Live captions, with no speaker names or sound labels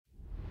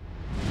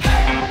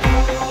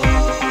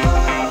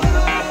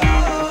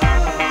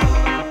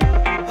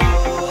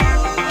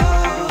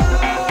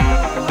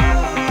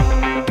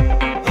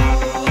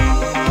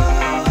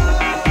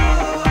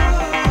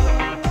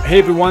Hey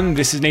everyone,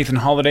 this is Nathan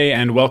Holiday,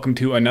 and welcome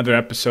to another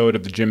episode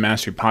of the Gym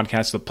Mastery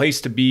Podcast, the place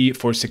to be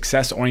for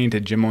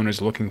success-oriented gym owners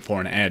looking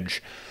for an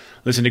edge.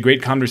 Listen to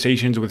great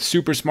conversations with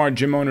super smart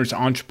gym owners,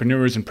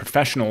 entrepreneurs, and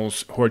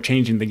professionals who are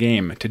changing the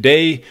game.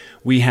 Today,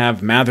 we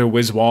have Mather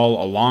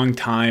Wiswall, a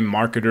longtime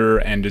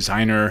marketer and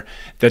designer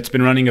that's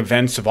been running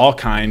events of all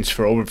kinds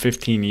for over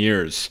 15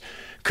 years.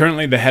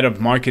 Currently the head of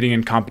marketing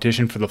and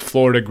competition for the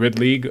Florida Grid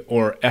League,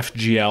 or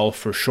FGL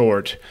for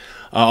short.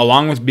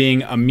 Along with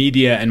being a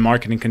media and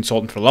marketing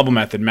consultant for Level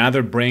Method,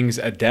 Mather brings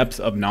a depth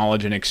of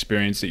knowledge and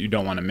experience that you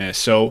don't want to miss.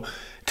 So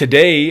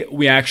today,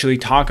 we actually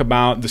talk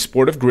about the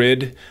sport of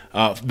grid,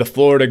 the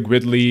Florida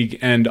Grid League,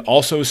 and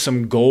also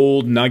some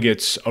gold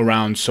nuggets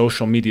around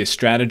social media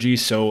strategy.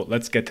 So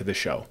let's get to the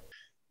show.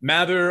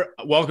 Mather,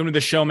 welcome to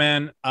the show,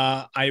 man.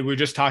 We were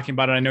just talking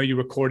about it. I know you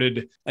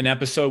recorded an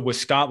episode with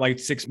Scott like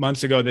 6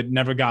 months ago that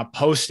never got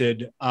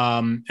posted.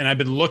 And I've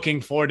been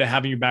looking forward to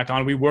having you back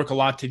on. We work a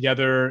lot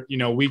together,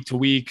 week to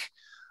week.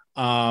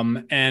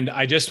 And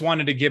I just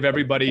wanted to give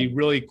everybody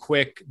really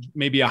quick,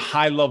 maybe a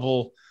high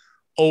level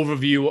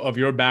overview of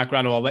your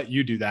background. I'll let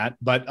you do that.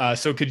 But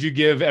so could you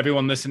give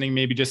everyone listening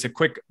maybe just a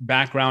quick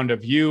background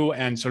of you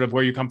and sort of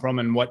where you come from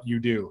and what you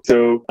do?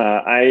 So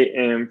I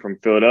am from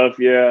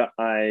Philadelphia.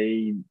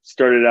 I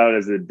started out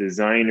as a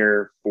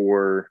designer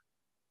for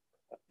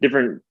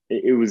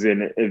it was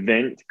an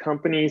event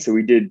company. So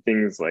we did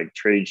things like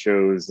trade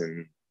shows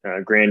and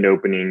grand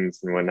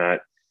openings and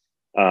whatnot,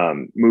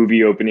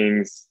 movie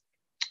openings.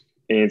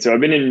 And so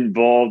I've been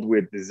involved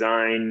with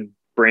design,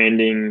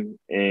 branding,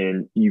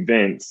 and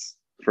events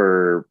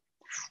for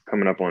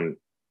coming up on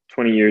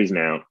 20 years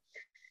now.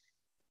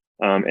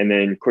 And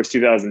then, of course,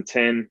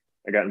 2010,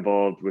 I got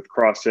involved with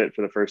CrossFit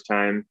for the first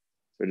time.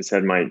 So I just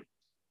had my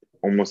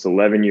almost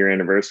 11-year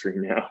anniversary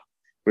now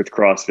with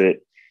CrossFit.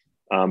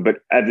 But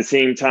at the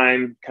same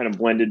time, kind of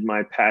blended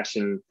my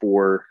passion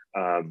for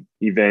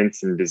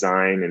events and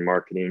design and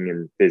marketing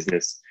and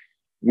business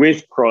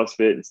with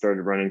CrossFit and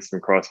started running some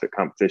CrossFit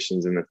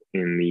competitions in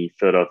the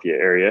Philadelphia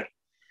area.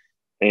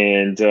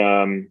 And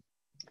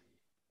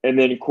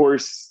then, of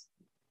course,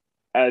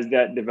 as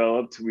that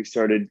developed, we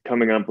started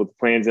coming up with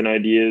plans and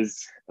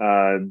ideas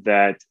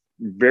that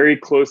very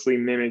closely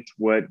mimicked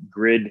what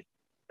Grid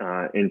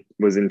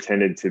was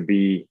intended to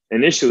be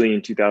initially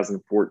in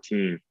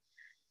 2014.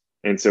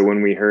 And so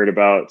when we heard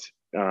about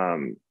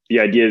the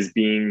ideas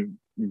being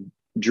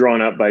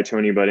drawn up by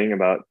Tony Budding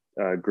about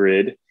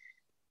Grid,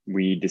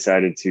 we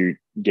decided to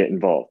get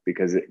involved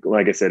because,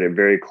 like I said, it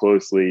very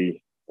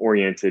closely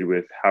oriented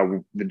with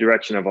how the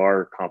direction of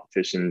our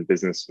competition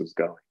business was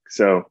going.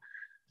 So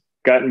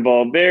got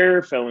involved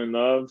there, fell in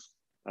love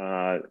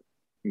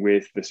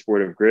with the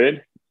sport of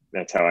grid.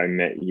 That's how I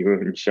met you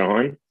and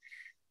Sean.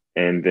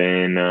 And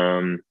then,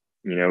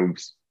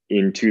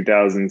 in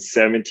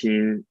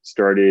 2017,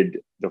 started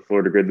the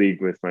Florida Grid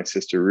League with my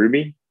sister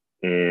Ruby.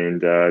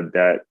 And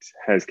that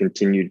has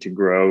continued to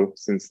grow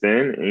since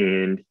then,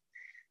 and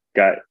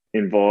got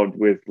involved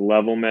with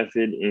Level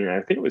Method in, I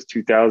think it was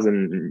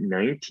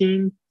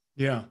 2019.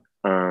 Yeah.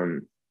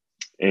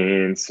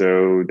 And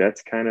so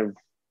that's kind of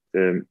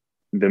the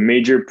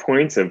major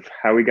points of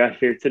how we got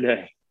here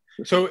today.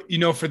 So,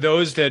 for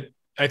those that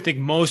I think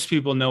most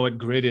people know what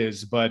grid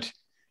is, but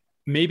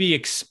maybe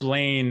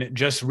explain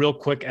just real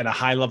quick at a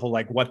high level,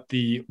 like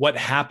what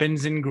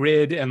happens in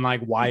grid and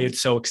like why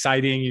it's so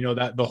exciting,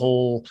 that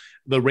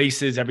the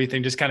races,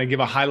 everything, just kind of give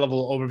a high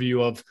level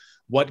overview of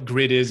what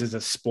grid is as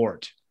a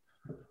sport.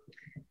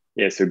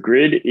 Yeah. So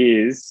grid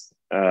is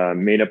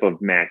made up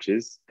of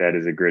matches. That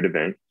is a grid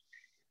event.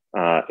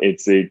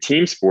 It's a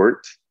team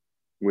sport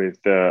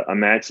with a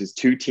match is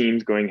two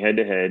teams going head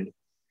to head.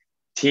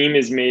 Team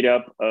is made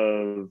up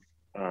of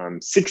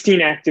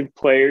 16 active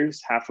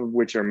players, half of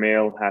which are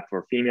male, half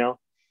are female.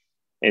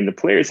 And the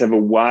players have a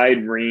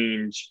wide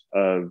range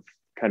of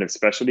kind of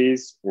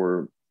specialties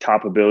or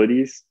top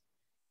abilities.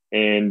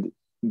 And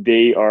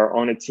they are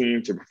on a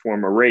team to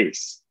perform a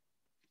race.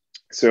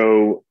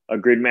 So a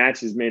grid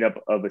match is made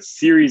up of a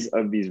series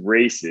of these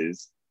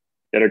races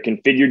that are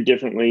configured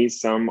differently.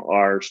 Some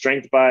are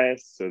strength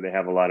biased, so they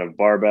have a lot of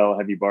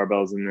heavy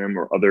barbells in them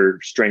or other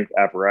strength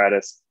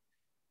apparatus.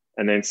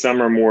 And then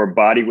some are more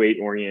body weight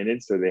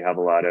oriented, so they have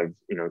a lot of,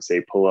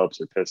 say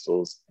pull-ups or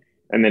pistols.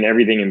 And then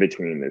everything in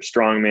between. There's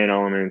strongman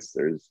elements,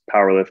 there's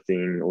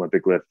powerlifting,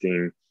 Olympic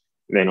lifting,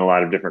 then a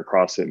lot of different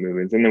CrossFit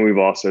movements. And then we've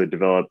also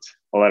developed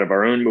a lot of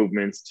our own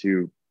movements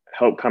to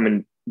help come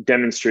and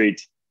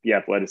demonstrate the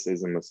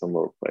athleticism of some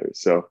lower players.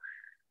 So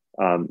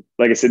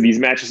like I said, these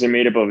matches are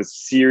made up of a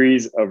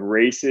series of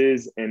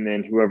races, and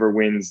then whoever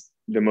wins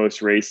the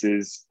most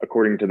races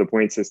according to the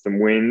point system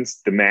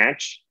wins the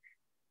match.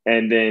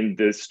 And then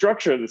the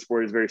structure of the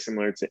sport is very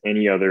similar to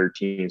any other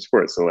team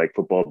sport. So like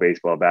football,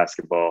 baseball,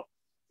 basketball,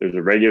 there's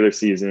a regular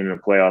season, a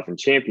playoff, and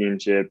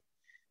championship.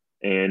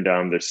 And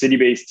there's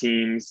city-based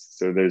teams.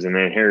 So there's an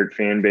inherent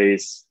fan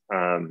base,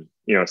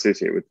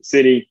 associated with the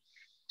city.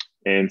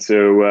 And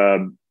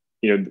so,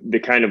 the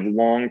kind of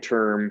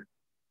long-term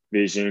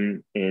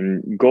vision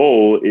and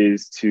goal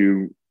is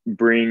to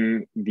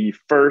bring the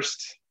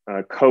first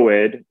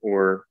co-ed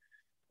or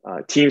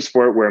team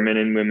sport where men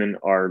and women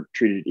are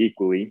treated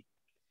equally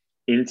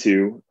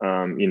into,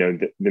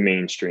 the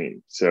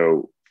mainstream.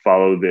 So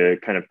follow the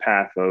kind of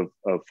path of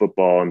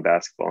football and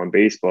basketball and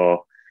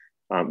baseball,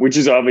 which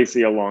is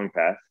obviously a long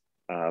path,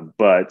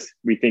 but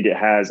we think it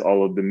has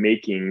all of the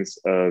makings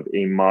of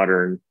a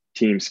modern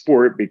team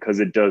sport because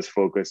it does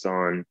focus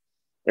on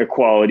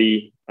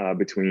equality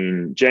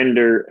between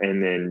gender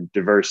and then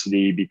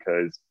diversity,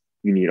 because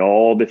you need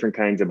all different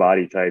kinds of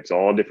body types,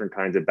 all different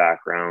kinds of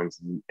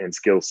backgrounds and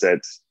skill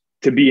sets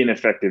to be an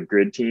effective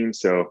grid team.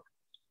 So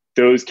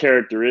those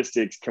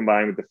characteristics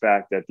combined with the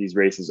fact that these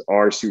races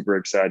are super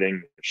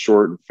exciting,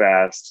 short and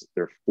fast,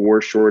 they're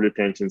for short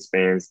attention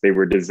spans. They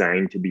were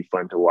designed to be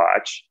fun to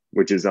watch,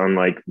 which is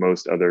unlike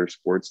most other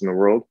sports in the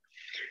world.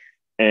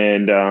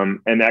 And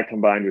that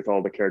combined with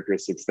all the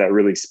characteristics that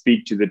really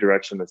speak to the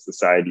direction of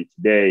society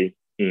today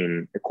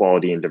in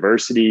equality and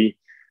diversity,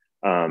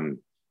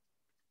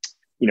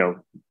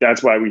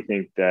 that's why we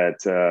think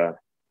that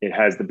it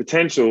has the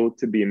potential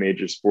to be a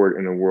major sport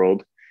in the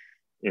world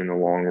in the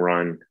long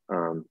run.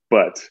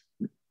 But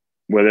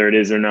whether it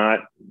is or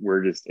not,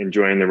 we're just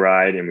enjoying the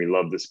ride and we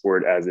love the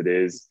sport as it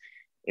is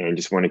and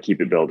just want to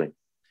keep it building.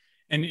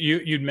 And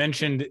you'd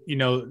mentioned,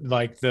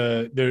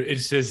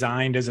 it's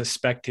designed as a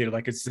spectator,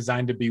 like it's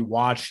designed to be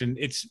watched, and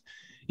it's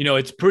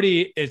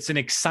an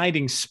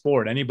exciting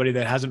sport. Anybody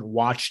that hasn't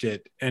watched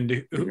it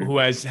and who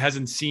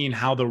hasn't seen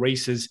how the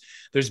races,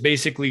 there's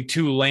basically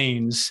two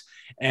lanes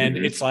and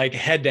it's like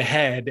head to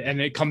head and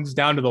it comes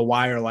down to the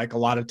wire, like a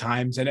lot of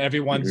times. And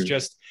everyone's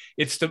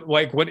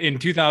like what in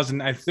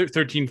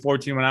 2013,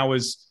 14, when I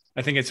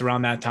think it's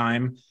around that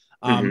time.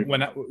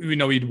 When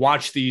we'd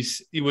watch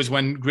these, it was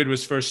when grid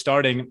was first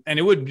starting, and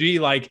it would be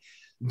like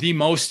the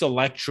most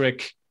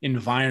electric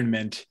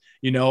environment,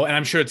 and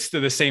I'm sure it's still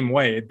the same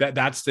way.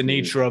 That's the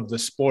nature of the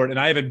sport. And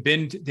I haven't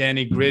been to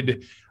any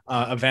grid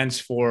events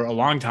for a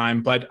long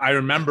time, but I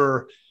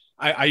remember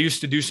I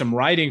used to do some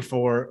writing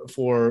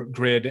for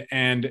grid,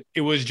 and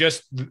it was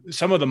just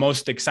some of the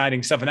most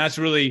exciting stuff. And that's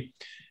really,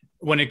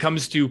 when it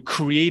comes to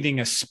creating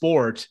a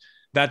sport,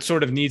 that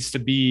sort of needs to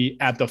be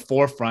at the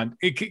forefront.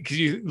 Because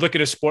you look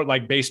at a sport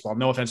like baseball,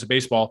 no offense to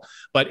baseball,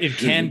 but it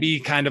can be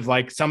kind of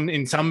like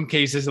in some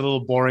cases a little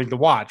boring to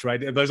watch,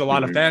 right? There's a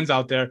lot of fans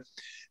out there.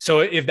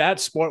 So if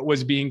that sport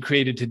was being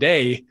created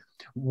today,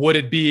 would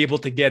it be able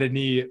to get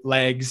any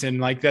legs?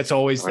 And like, that's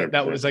always, 100%.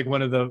 That was like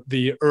one of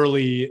the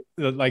early,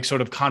 like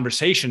sort of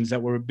conversations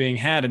that were being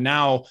had. And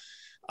now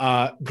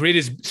grid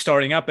is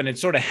starting up, and it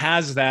sort of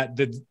has that,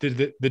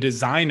 the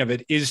design of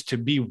it is to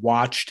be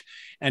watched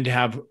and to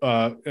have,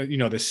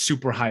 this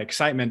super high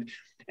excitement.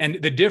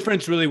 And the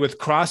difference really with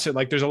CrossFit,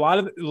 like there's a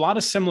lot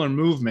of similar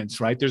movements,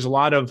 right?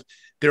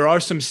 There are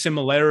some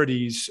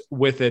similarities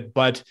with it,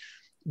 but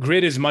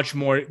grid is much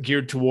more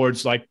geared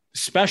towards like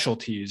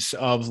specialties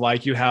of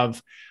like, you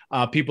have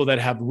people that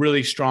have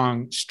really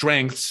strong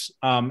strengths,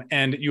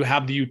 and you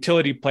have the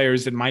utility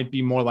players that might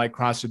be more like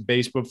CrossFit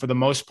based, but for the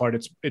most part,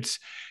 it's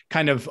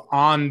kind of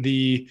on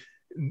the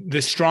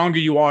stronger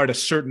you are at a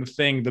certain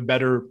thing, the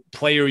better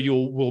player you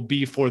will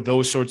be for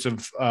those sorts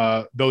of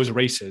those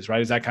races,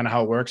 right? Is that kind of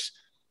how it works?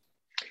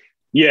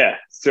 Yeah.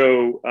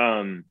 So,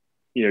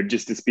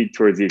 just to speak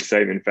towards the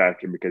excitement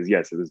factor, because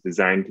yes, it was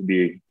designed to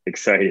be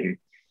exciting.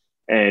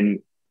 And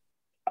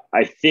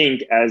I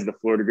think as the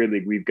Florida Grid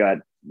League, we've got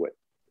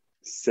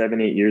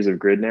 7-8 years of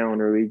grid now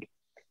in our league.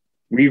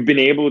 We've been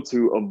able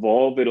to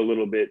evolve it a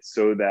little bit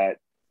so that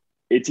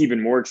it's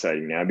even more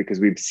exciting now,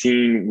 because we've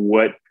seen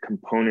what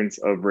components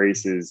of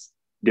races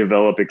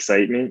develop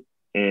excitement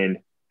and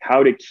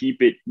how to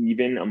keep it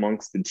even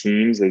amongst the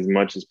teams as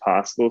much as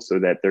possible so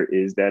that there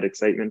is that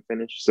excitement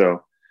finish.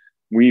 So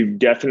we've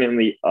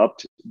definitely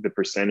upped the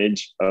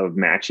percentage of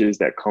matches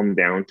that come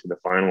down to the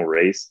final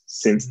race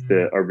since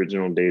the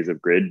original days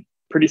of grid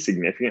pretty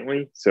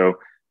significantly. So,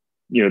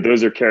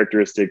 those are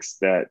characteristics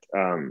that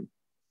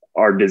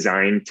are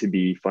designed to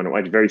be fun to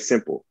watch. Very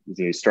simple.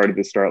 You start at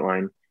the start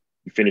line,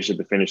 you finish at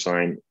the finish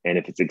line. And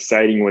if it's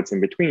exciting, what's in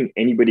between,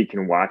 anybody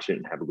can watch it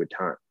and have a good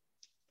time.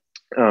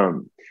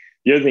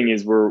 The other thing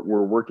is we're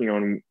working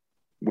on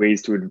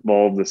ways to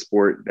evolve the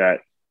sport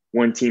that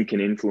one team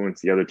can influence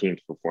the other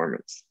team's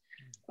performance.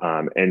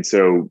 And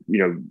so,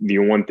 the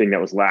one thing that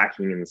was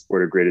lacking in the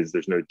sport of grid is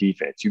there's no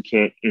defense. You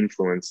can't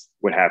influence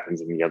what happens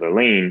in the other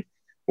lane.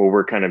 Well,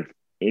 we're kind of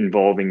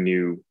involving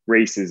new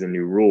races and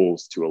new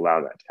rules to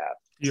allow that to happen.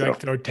 You like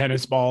throw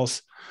tennis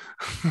balls.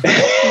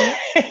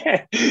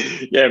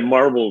 Yeah,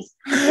 marbles.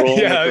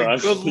 Yeah,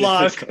 good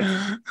luck.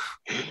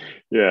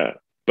 Yeah.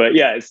 But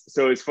yeah,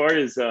 so as far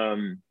as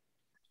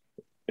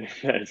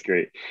that's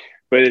great.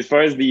 But as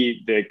far as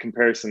the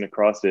comparison to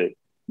CrossFit,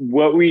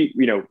 what we,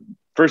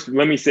 first,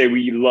 let me say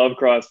we love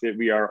CrossFit.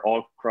 We are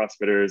all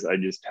CrossFitters. I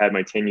just had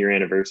my 10-year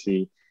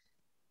anniversary.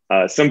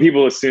 Some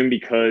people assume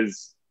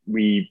because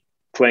we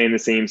play in the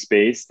same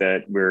space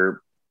that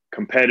we're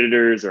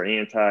competitors or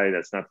anti.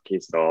 That's not the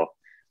case at all.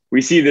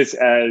 We see this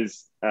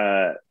as,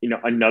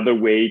 another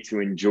way to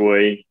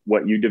enjoy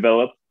what you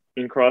develop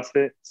in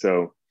CrossFit.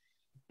 So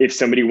if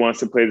somebody wants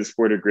to play the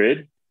sport of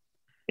grid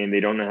and they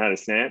don't know how to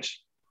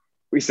snatch,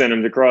 we send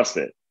them to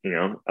CrossFit,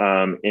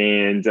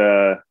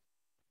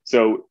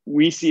 so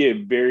we see a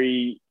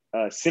very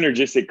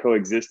synergistic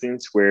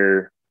coexistence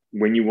where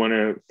when you want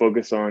to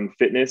focus on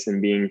fitness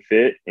and being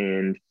fit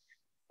and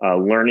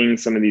learning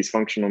some of these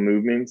functional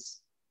movements,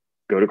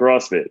 go to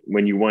CrossFit.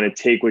 When you want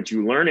to take what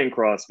you learn in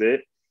CrossFit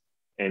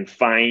and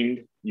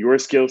find your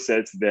skill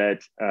sets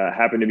that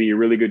happen to be a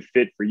really good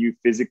fit for you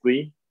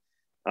physically,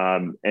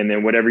 and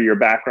then whatever your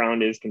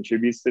background is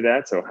contributes to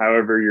that. So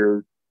however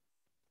your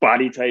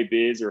body type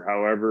is, or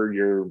however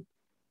your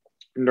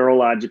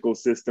neurological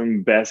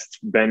system best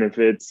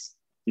benefits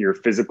your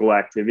physical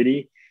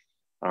activity,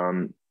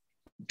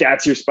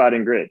 that's your spot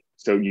in Grid.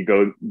 So you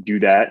go do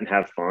that and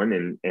have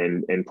fun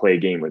and play a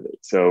game with it.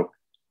 So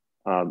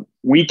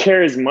we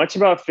care as much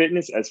about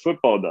fitness as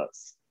football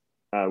does,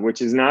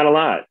 which is not a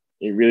lot.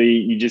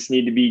 You just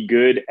need to be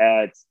good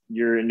at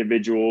your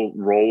individual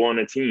role on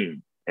a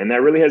team. And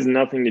that really has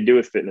nothing to do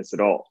with fitness at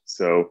all.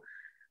 So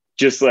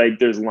just like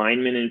there's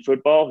linemen in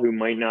football who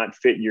might not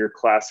fit your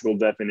classical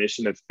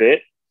definition of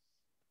fit,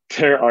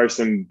 there are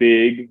some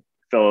big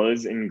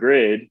fellas in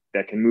Grid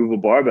that can move a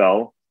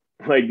barbell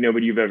like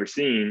nobody you've ever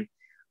seen,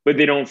 but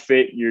they don't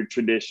fit your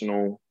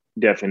traditional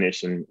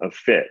definition of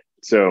fit.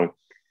 So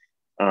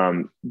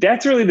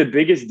that's really the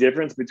biggest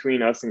difference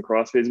between us and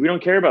CrossFit is we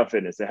don't care about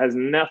fitness. It has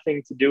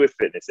nothing to do with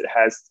fitness. It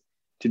has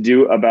to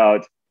do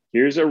about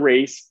here's a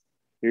race,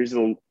 here's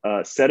a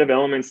set of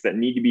elements that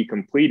need to be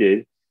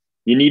completed.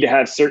 You need to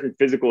have certain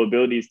physical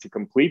abilities to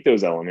complete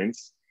those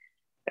elements.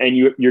 And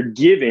you're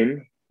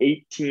given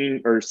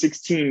 18 or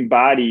 16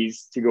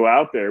 bodies to go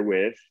out there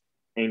with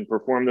and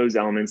perform those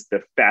elements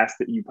the fast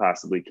that you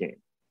possibly can. It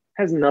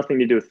has nothing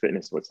to do with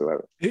fitness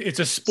whatsoever. It's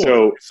a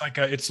sport. So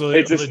it's a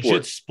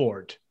legit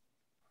sport.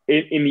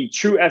 In the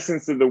true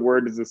essence of the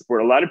word is a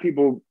sport. A lot of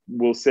people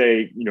will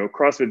say,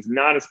 CrossFit's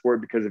not a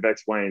sport because of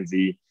X, Y, and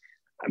Z.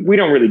 We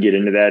don't really get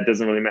into that. It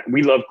doesn't really matter.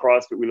 We love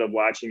CrossFit. We love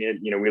watching it.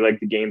 We like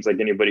the games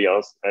like anybody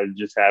else that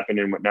just happened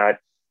and whatnot.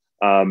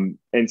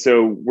 And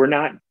so we're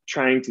not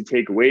trying to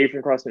take away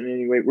from CrossFit in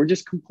any way. We're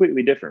just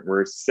completely different.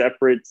 We're a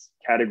separate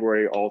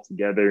category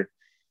altogether.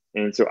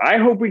 And so I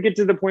hope we get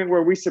to the point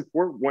where we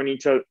support one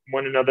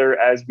another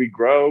as we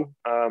grow.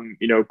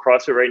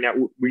 CrossFit right now,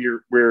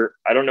 we're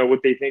I don't know what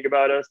they think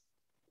about us.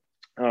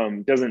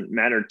 Doesn't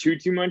matter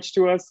too much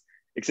to us,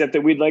 except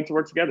that we'd like to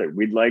work together.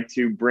 We'd like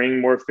to bring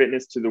more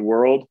fitness to the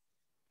world.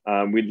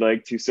 We'd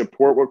like to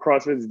support what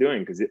CrossFit is doing,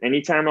 because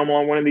anytime I'm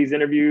on one of these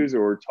interviews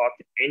or talk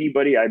to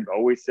anybody, I'd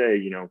always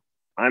say,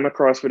 I'm a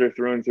CrossFitter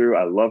through and through.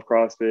 I love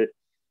CrossFit.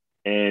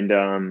 And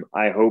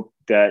I hope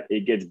that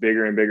it gets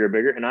bigger and bigger and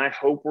bigger. And I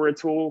hope we're a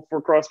tool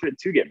for CrossFit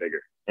to get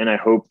bigger. And I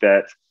hope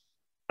that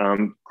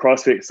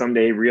CrossFit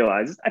someday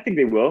realizes, I think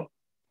they will,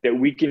 that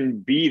we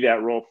can be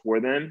that role for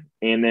them.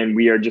 And then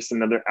we are just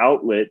another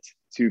outlet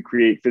to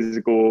create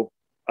physical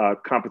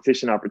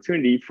competition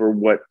opportunity for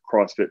what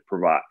CrossFit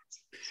provides.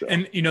 So.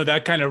 And,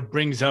 that kind of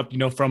brings up,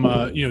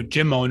 from,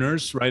 gym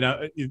owners,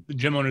 right?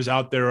 Gym owners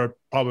out there are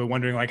probably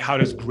wondering, like, how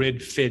does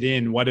Grid fit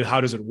in?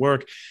 How does it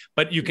work?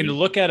 But you can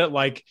look at it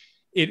like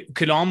it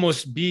could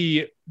almost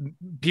be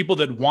people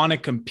that want to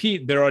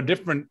compete. There are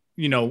different,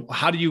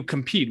 how do you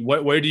compete?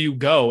 Where do you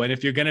go? And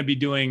if you're going to be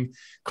doing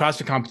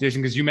CrossFit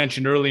competition, because you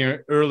mentioned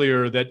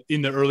earlier that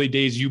in the early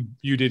days, you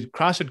did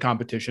CrossFit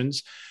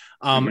competitions.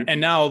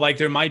 And now, like,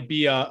 there might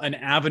be an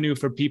avenue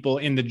for people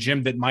in the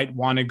gym that might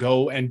want to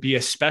go and be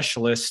a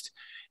specialist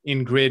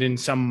in Grid in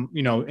some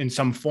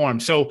form.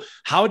 So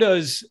how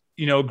does,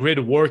 Grid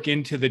work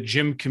into the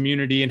gym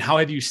community, and how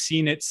have you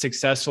seen it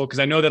successful? Because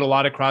I know that a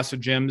lot of CrossFit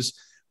gyms,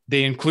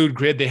 they include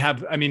Grid. They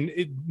have,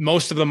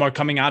 most of them are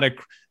coming out of,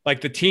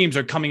 like, the teams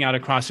are coming out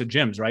of CrossFit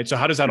gyms, right? So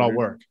how does that all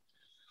work?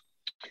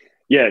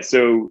 Yeah.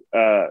 So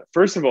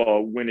first of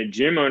all, when a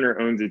gym owner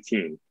owns a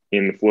team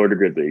in the Florida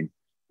Grid League,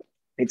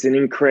 it's an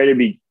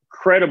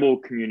incredible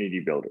community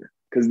builder,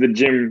 because the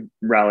gym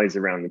rallies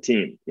around the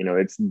team.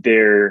 It's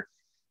their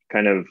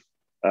kind of,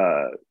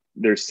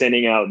 they're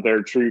sending out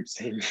their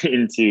troops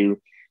into,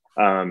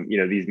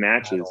 these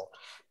matches.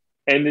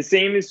 And the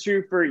same is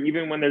true for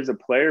even when there's a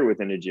player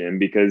within a gym,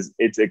 because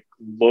it's a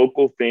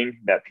local thing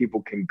that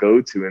people can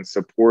go to and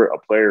support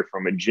a player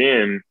from a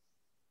gym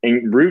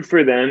and root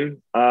for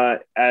them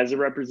as a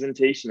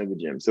representation of the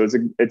gym. So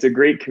it's a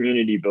great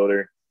community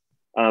builder.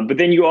 But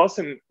then you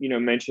also,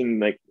 mentioned,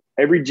 like,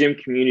 every gym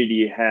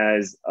community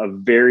has a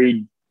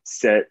varied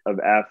set of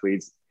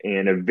athletes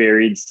and a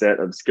varied set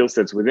of skill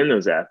sets within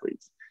those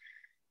athletes.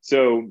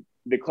 So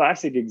the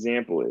classic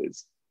example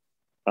is,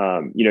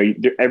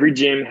 every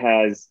gym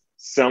has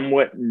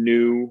somewhat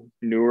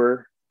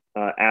newer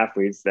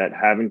athletes that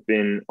haven't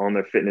been on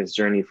their fitness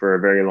journey for a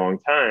very long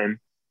time.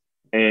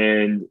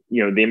 And,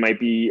 they might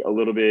be a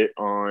little bit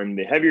on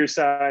the heavier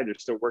side. They're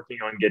still working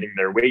on getting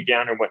their weight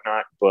down and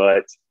whatnot,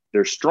 but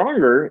they're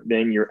stronger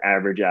than your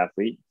average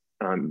athlete.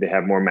 They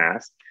have more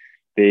mass.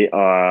 They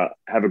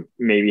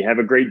maybe have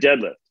a great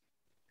deadlift.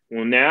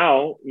 Well,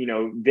 now,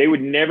 they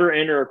would never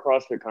enter a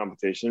CrossFit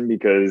competition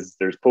because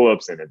there's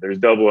pull-ups in it, there's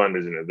double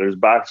unders in it, there's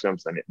box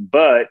jumps in it.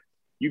 But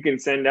you can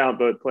send out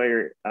the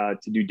player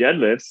to do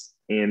deadlifts,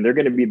 and they're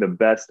going to be the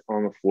best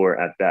on the floor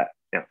at that.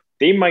 Now,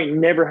 they might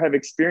never have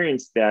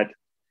experienced that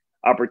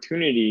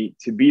opportunity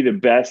to be the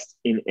best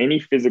in any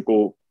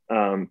physical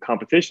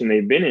competition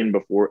they've been in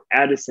before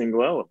at a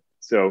single element.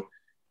 So,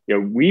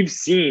 we've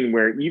seen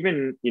where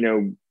even,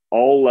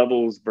 all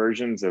levels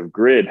versions of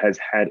grid has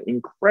had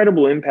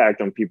incredible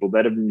impact on people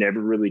that have never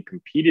really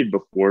competed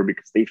before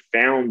because they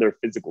found their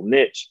physical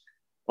niche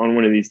on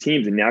one of these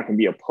teams and now can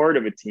be a part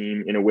of a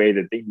team in a way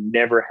that they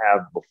never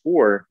have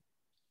before.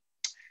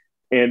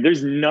 And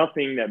there's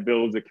nothing that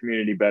builds a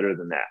community better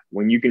than that.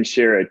 When you can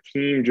share a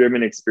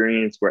team-driven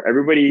experience where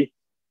everybody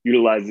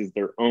utilizes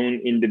their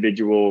own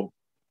individual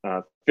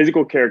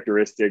physical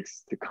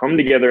characteristics to come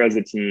together as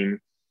a team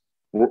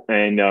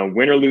and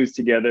win or lose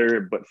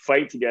together, but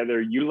fight together,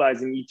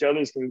 utilizing each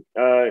other's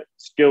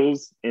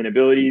skills and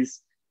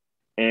abilities,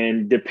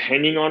 and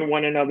depending on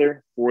one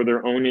another for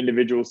their own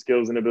individual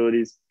skills and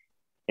abilities,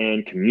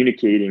 and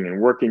communicating and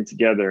working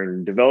together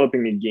and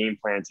developing a game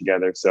plan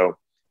together. So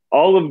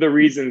all of the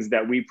reasons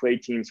that we play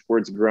team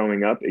sports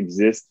growing up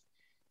exist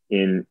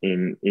in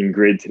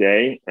grid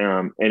today.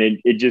 And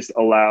it just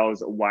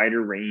allows a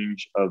wider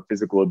range of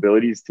physical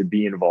abilities to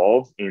be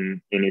involved in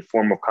a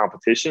form of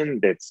competition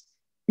that's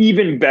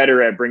even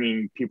better at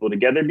bringing people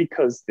together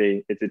because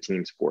it's a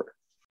team sport.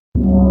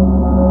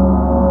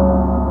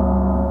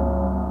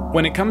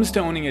 When it comes to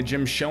owning a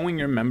gym, showing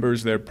your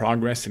members their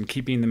progress and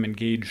keeping them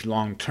engaged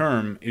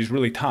long-term is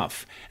really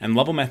tough. And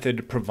Level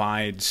Method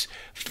provides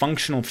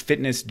functional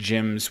fitness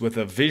gyms with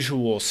a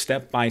visual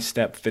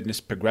step-by-step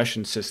fitness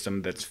progression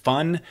system that's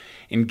fun,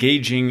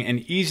 engaging,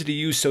 and easy to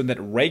use so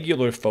that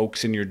regular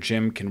folks in your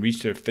gym can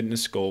reach their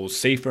fitness goals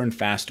safer and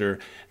faster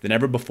than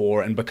ever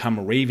before and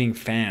become raving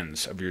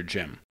fans of your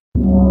gym.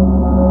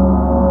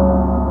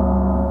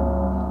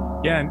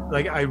 Yeah, and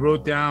like I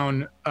wrote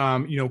down,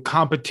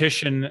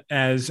 competition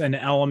as an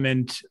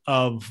element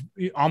of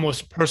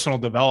almost personal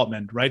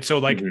development, right? So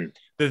like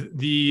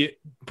the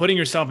putting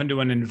yourself into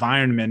an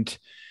environment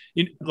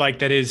like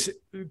that is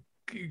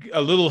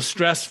a little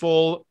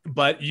stressful,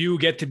 but you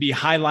get to be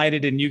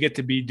highlighted and you get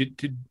to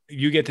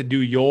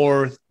do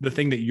the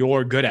thing that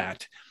you're good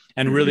at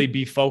and really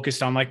be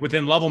focused on. Like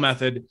within Level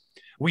Method,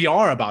 we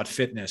are about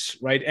fitness,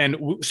 right?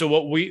 And so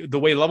the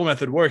way Level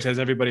Method works, as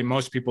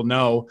most people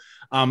know,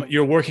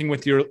 you're working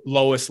with your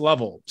lowest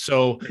level.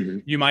 So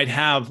you might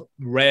have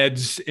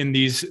reds in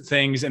these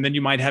things, and then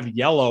you might have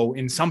yellow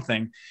in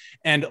something.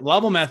 And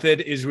Level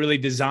Method is really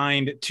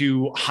designed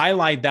to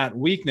highlight that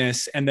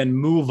weakness and then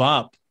move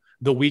up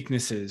the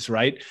weaknesses,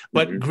 right?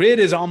 But grid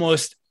is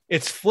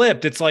it's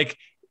flipped. It's like,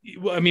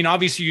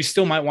 obviously you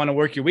still might want to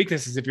work your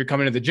weaknesses if you're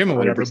coming to the gym or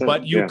whatever,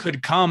 but you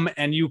could come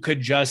and you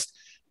could just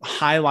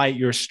highlight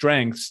your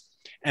strengths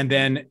and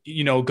then,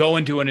 go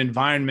into an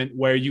environment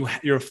where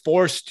you're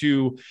forced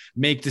to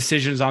make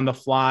decisions on the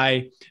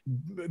fly,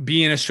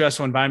 be in a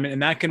stressful environment.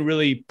 And that can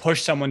really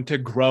push someone to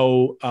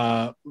grow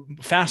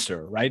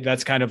faster, right?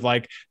 That's kind of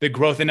like the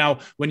growth. And now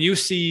when you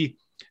see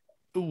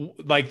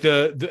like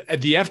the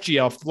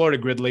FGL Florida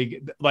Grid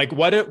League, like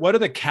what are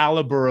the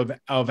caliber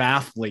of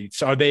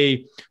athletes?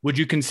 Would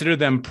you consider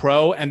them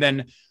pro? And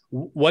then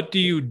what do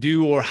you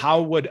do, or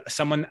how would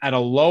someone at a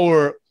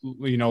lower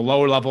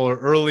level or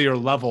earlier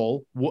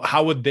level,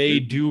 how would they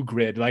do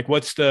grid? Like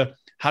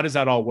how does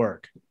that all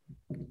work?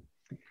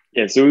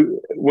 Yeah. So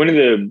one of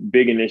the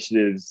big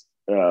initiatives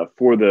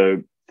for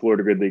the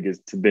Florida Grid League has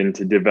been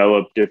to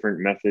develop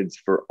different methods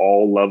for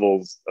all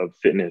levels of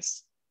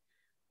fitness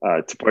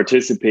to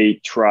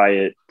participate, try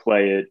it,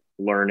 play it,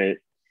 learn it.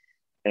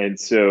 And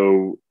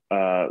so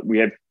we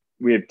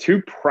have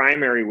two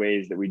primary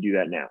ways that we do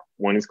that now.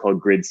 One is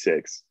called Grid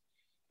 6.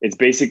 It's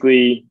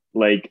basically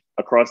like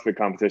a CrossFit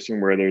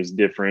competition where there's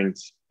different,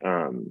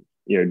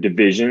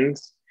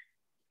 divisions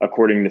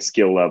according to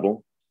skill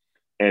level.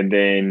 And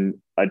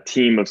then a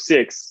team of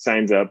 6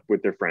 signs up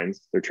with their friends,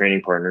 their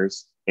training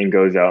partners, and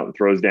goes out and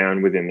throws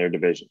down within their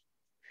division.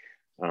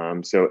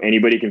 So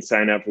anybody can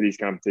sign up for these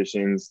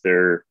competitions.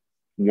 They're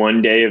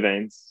one-day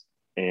events.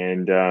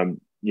 And,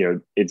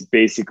 it's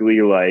basically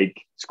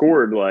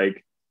scored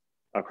like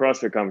a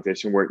CrossFit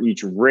competition where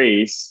each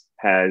race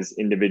has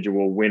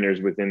individual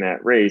winners within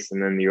that race,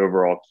 and then the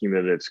overall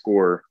cumulative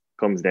score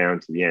comes down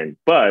to the end.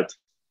 But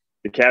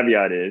the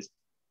caveat is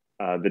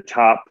the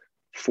top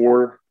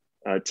 4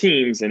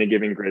 teams in a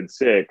given Grid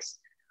 6,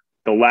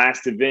 the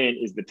last event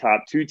is the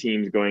top 2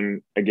 teams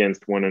going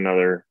against one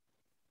another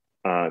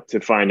to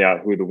find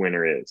out who the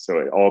winner is. So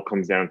it all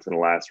comes down to the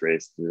last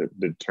race to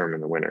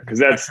determine the winner, because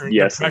that's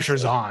the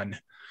pressure's on.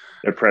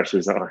 The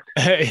pressure's on.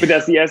 But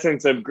that's the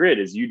essence of grid,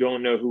 is you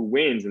don't know who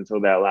wins until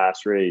that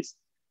last race.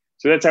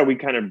 So that's how we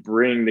kind of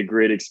bring the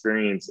grid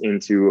experience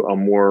into a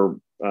more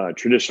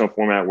traditional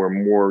format where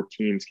more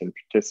teams can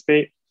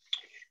participate.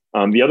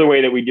 The other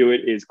way that we do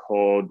it is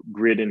called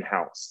grid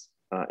in-house.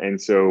 And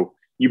so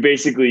you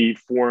basically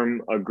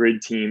form a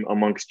grid team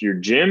amongst your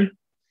gym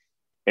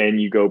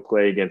and you go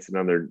play against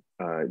another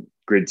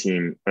grid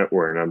team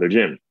or another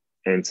gym.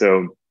 And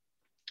so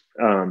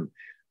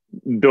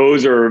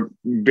those are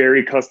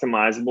very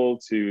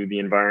customizable to the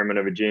environment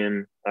of a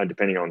gym,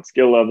 depending on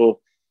skill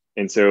level.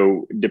 And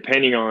so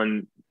depending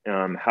on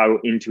how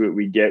into it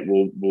we get,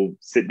 we'll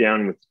sit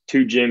down with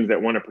two gyms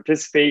that want to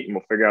participate, and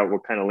we'll figure out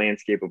what kind of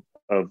landscape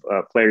of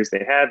players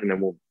they have, and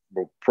then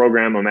we'll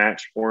program a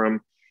match for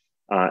them.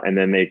 And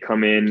then they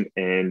come in,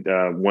 and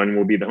one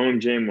will be the home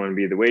gym, one will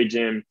be the away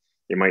gym.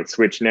 They might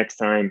switch next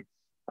time.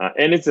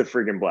 And it's a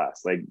freaking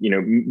blast. Like,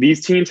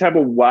 these teams have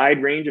a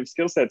wide range of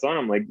skill sets on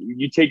them. Like,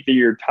 you take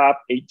your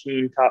top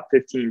 18, top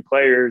 15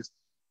 players,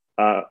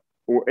 or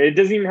it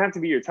doesn't even have to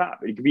be your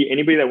top. It could be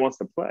anybody that wants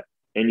to play.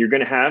 And you're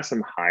going to have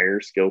some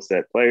higher skill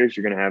set players.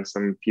 You're going to have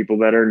some people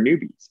that are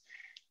newbies.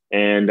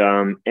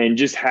 And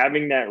just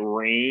having that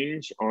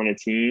range on a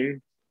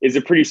team is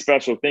a pretty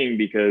special thing,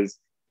 because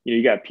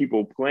you got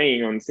people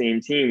playing on the same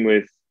team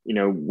with,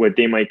 what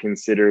they might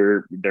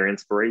consider their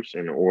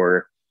inspiration,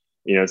 or,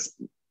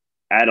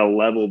 at a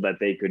level that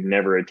they could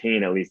never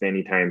attain, at least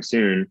anytime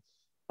soon.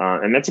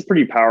 And that's a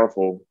pretty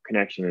powerful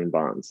connection and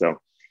bond.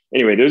 So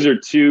anyway, those are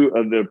two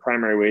of the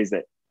primary ways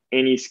that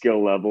any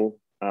skill level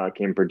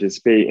can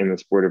participate in the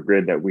sport of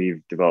grid that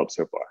we've developed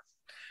so far.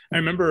 I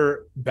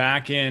remember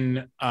back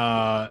in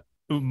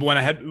when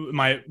I had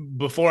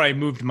before I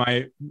moved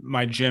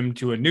my gym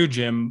to a new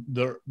gym,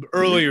 the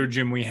earlier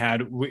gym we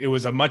had, it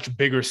was a much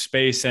bigger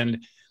space,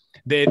 and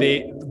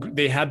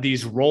they had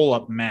these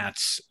roll-up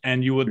mats,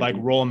 and you would like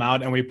roll them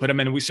out, and we put them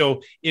in.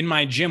 So in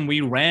my gym,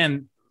 we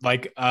ran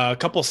like a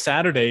couple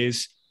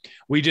Saturdays.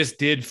 We just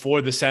did,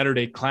 for the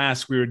Saturday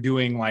class, we were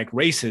doing like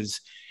races,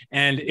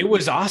 and it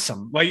was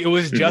awesome. Like, it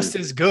was just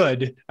as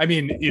good. I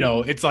mean,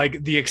 it's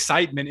like the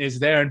excitement is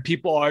there, and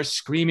people are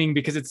screaming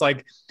because it's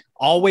like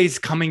always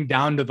coming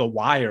down to the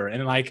wire,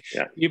 and like,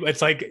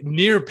 it's like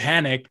near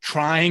panic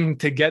trying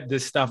to get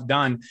this stuff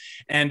done.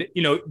 And,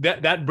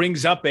 that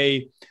brings up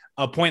a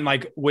point,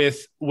 like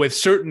with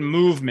certain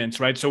movements,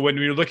 right? So when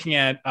we're looking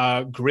at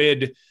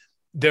grid,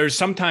 there's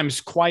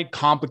sometimes quite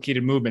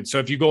complicated movements. So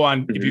if you go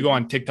on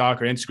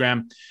TikTok or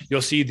Instagram,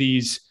 you'll see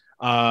these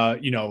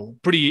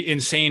pretty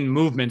insane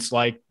movements.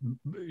 Like,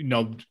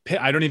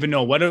 I don't even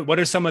know what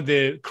are some of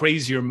the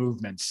crazier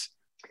movements.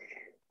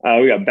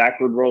 We got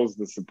backward rolls,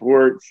 the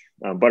support,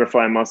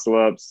 butterfly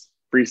muscle ups,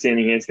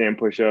 freestanding handstand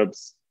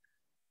push-ups.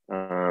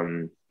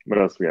 What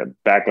else we got?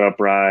 Back up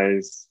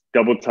rise,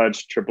 double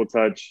touch, triple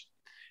touch.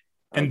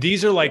 And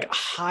these are like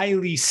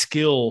highly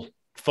skill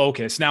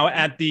focused. Now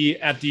at the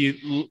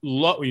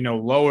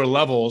lower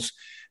levels,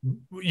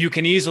 you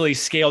can easily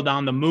scale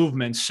down the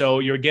movements, so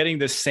you're getting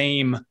the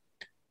same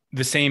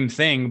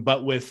thing,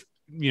 but with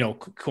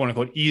quote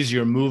unquote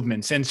easier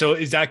movements. And so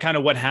is that kind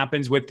of what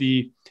happens with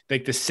the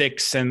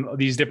six and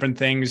these different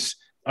things?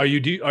 Are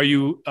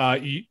you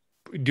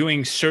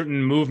doing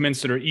certain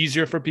movements that are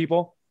easier for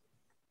people?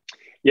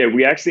 Yeah,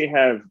 we actually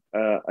have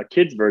a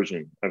kids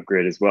version of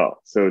grid as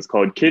well. So it's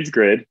called Kids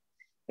Grid,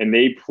 and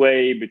they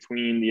play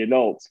between the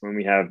adults when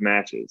we have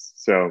matches.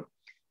 So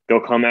they'll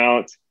come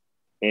out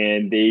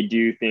and they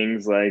do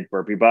things like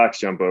burpee box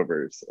jump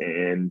overs,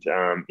 and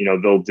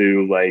they'll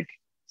do like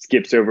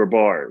skips over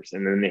bars,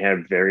 and then they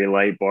have very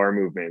light bar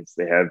movements.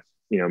 They have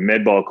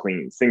med ball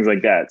cleans, things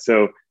like that.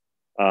 So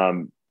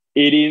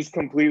it is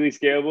completely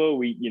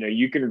scalable.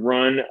 You can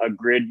run a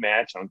grid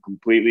match on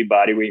completely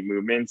body weight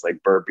movements like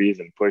burpees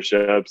and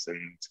push-ups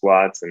and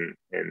squats, and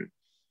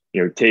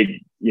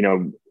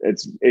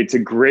it's a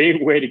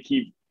great way to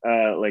keep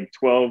like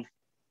 12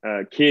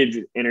 kids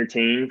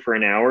entertained for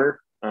an hour,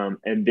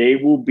 and they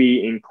will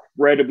be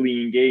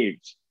incredibly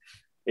engaged.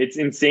 It's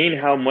insane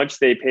how much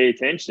they pay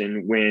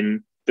attention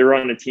when they're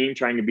on a team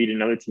trying to beat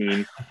another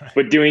team,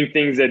 but doing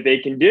things that they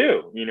can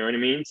do. You know what I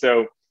mean?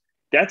 So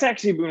that's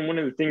actually been one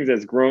of the things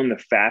that's grown the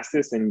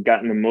fastest and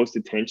gotten the most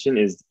attention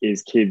is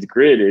Kids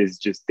Grid. Is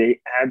just, they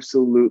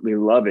absolutely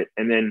love it.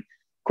 And then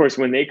of course,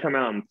 when they come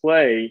out and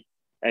play,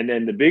 and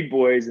then the big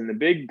boys and the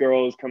big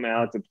girls come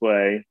out to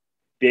play,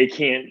 they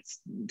can't,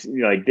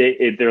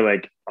 they're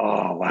like,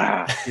 oh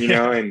wow,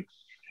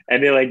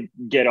 and they like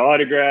get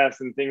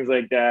autographs and things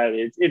like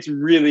that. It's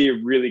really a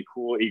really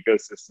cool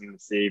ecosystem to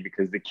see,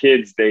 because the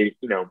kids,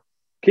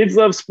 kids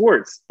love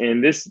sports,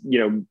 and this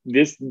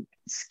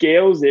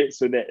scales it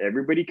so that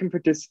everybody can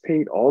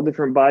participate, all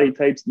different body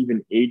types,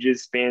 even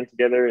ages span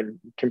together and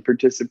can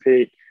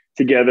participate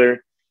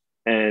together.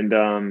 And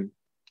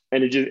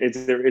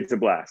it's a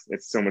blast.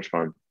 It's so much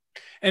fun.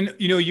 And,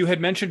 you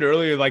had mentioned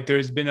earlier, like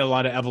there's been a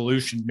lot of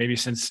evolution, maybe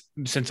since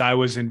I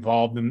was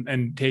involved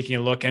and taking a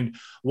look. And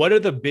what are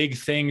the big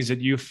things that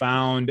you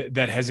found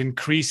that has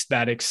increased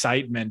that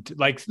excitement,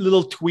 like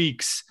little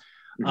tweaks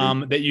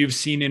that you've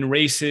seen in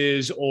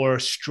races or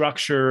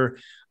structure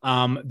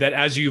that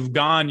as you've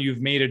gone,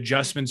 you've made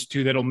adjustments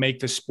to that'll make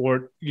the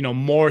sport,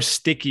 more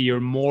sticky or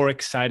more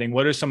exciting?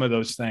 What are some of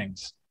those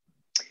things?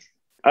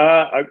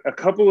 A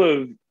couple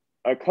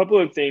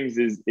of things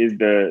is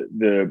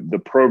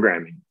the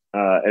programming.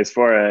 As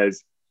far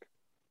as,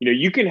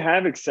 you can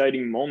have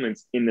exciting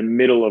moments in the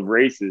middle of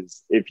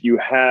races if you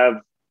have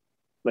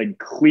like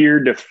clear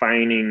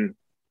defining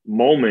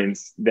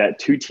moments that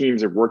two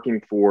teams are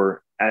working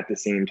for at the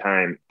same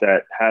time,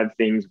 that have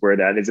things where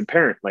that is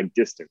apparent, like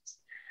distance.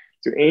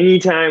 So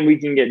anytime we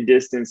can get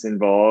distance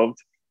involved,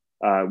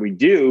 We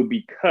do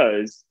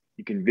because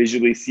you can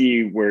visually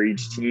see where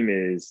each team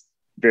is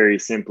very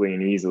simply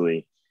and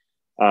easily.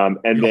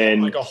 And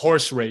then like a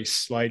horse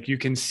race, like you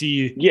can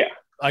see, yeah,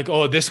 like,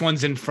 oh, this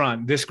one's in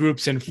front, this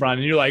group's in front,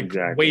 and you're like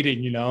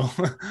waiting,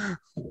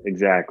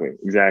 Exactly.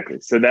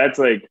 So that's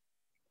like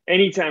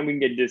anytime we can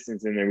get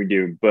distance in there, we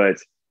do. But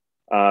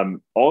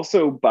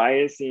also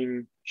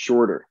biasing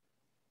shorter.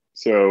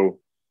 So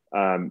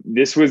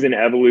this was an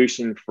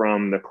evolution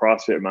from the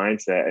CrossFit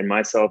mindset, and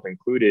myself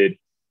included.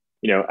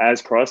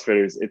 As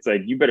CrossFitters, it's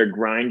like you better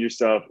grind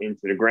yourself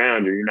into the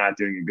ground or you're not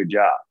doing a good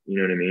job. You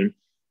know what I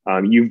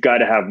mean? You've got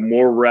to have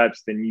more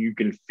reps than you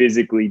can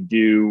physically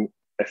do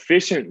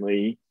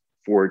efficiently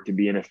for it to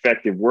be an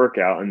effective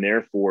workout. And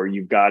therefore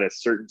you've got a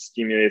certain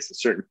stimulus, a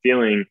certain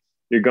feeling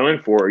you're going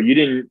for, or you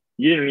didn't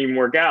even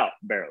work out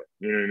barely.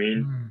 You know what I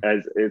mean?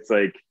 As it's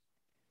like,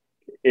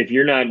 if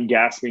you're not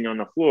gasping on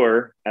the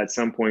floor at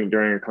some point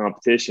during a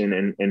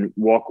competition and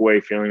walk away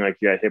feeling like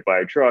you got hit by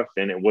a truck,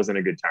 then it wasn't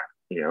a good time,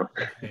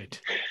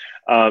 Right.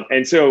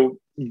 And so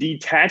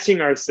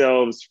detaching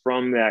ourselves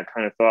from that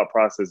kind of thought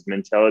process,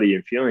 mentality,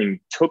 and feeling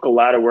took a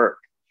lot of work.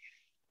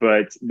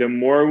 But the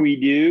more we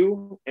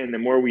do and the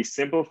more we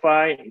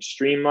simplify and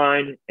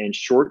streamline and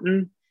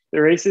shorten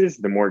the races,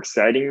 the more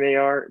exciting they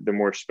are, the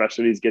more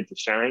specialties get to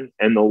shine,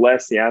 and the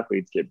less the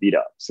athletes get beat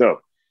up. So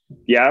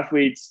the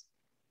athletes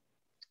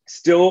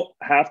still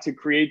have to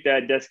create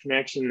that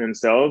disconnection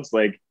themselves.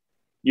 Like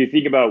you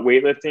think about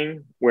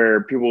weightlifting,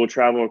 where people will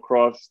travel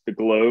across the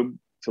globe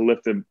to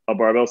lift a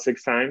barbell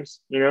 6 times,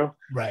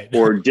 right?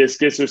 Or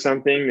discus or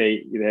something.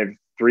 They have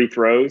 3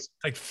 throws,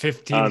 like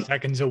 15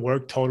 seconds of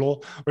work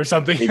total or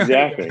something.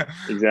 Exactly.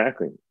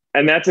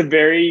 And that's a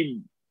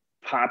very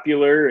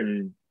popular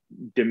and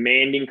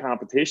demanding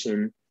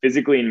competition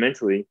physically and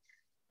mentally.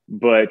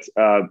 But,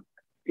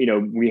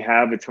 we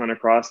have a ton of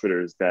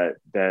CrossFitters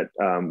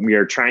that we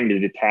are trying to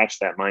detach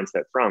that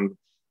mindset from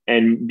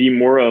and be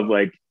more of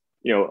like,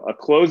 a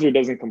closer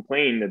doesn't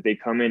complain that they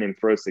come in and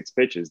throw 6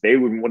 pitches. They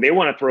want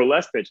to throw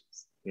less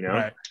pitches,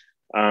 Right.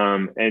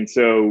 And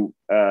so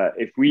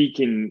if we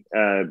can,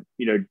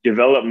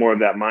 develop more of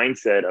that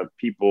mindset of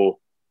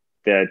people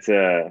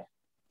that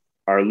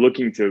are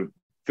looking to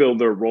fill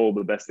their role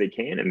the best they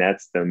can, and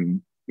that's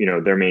them,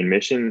 their main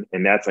mission,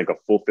 and that's like a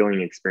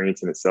fulfilling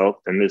experience in itself,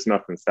 and there's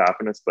nothing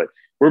stopping us. But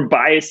we're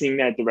biasing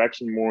that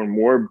direction more and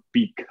more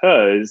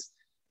because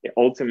it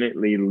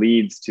ultimately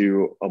leads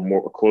to a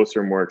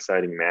closer, more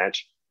exciting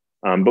match.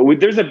 But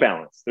there's a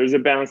balance. There's a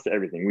balance to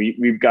everything.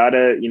 We've got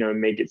to,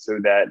 make it so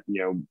that,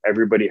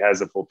 everybody has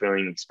a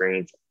fulfilling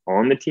experience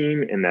on the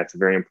team. And that's a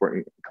very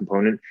important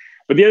component.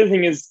 But the other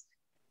thing is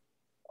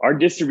our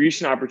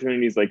distribution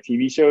opportunities, like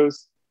TV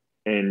shows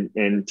and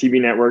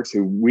TV networks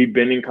who we've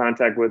been in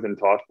contact with and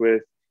talked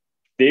with,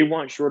 they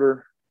want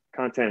shorter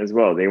content as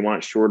well. They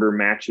want shorter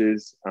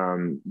matches.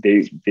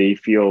 They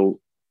feel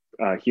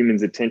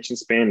humans' attention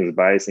span is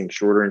biasing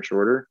shorter and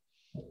shorter,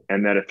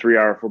 and that a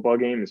 3-hour football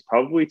game is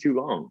probably too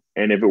long.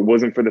 And if it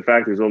wasn't for the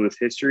fact there's all this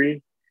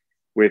history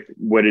with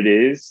what it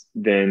is,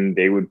 then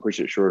they would push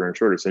it shorter and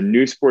shorter. So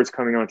new sports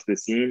coming onto the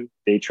scene,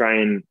 they try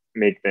and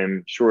make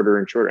them shorter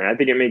and shorter. And I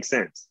think it makes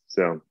sense.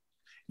 So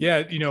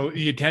yeah,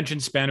 the attention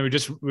span. We're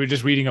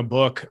just reading a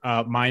book,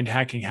 Mind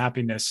Hacking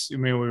Happiness. I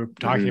mean, we were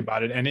talking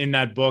about it, and in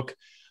that book,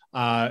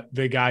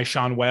 the guy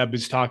Sean Webb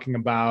is talking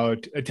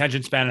about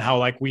attention span and how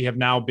like we have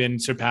now been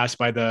surpassed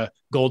by the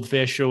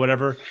goldfish or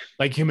whatever,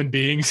 like human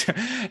beings.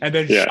 And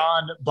then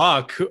Sean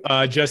Buck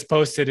just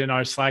posted in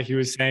our Slack. He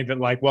was saying that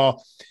like,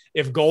 well,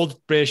 if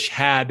goldfish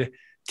had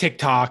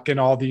TikTok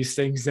and all these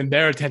things, then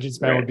their attention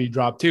span would be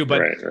dropped too.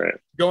 But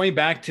going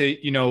back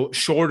to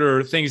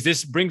shorter things,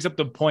 this brings up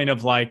the point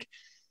of like,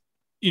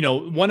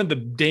 one of the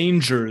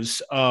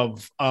dangers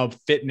of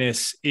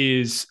fitness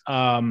is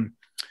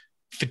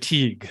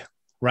fatigue,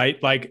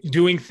 right? Like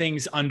doing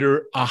things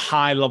under a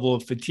high level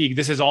of fatigue.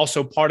 This is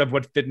also part of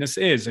what fitness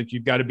is. Like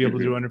you've got to be able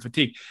to do it under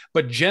fatigue.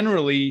 But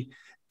generally,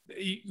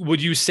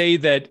 would you say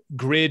that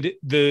grid,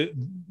 the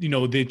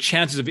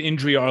chances of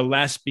injury are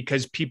less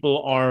because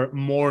people are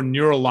more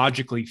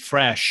neurologically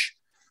fresh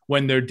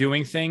when they're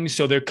doing things?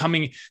 So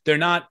they're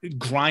not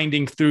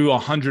grinding through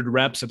 100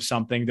 reps of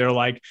something. They're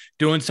like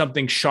doing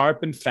something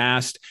sharp and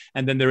fast,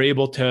 and then they're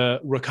able to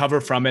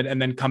recover from it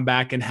and then come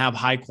back and have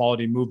high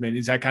quality movement.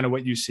 Is that kind of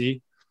what you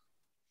see?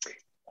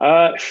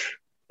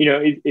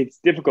 It's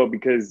difficult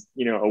because,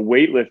 a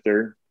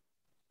weightlifter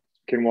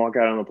can walk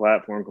out on the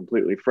platform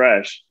completely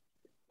fresh,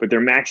 but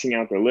they're maxing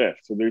out their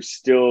lift. So there's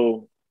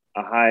still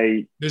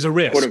there's a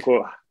risk, quote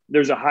unquote,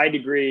 there's a high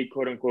degree,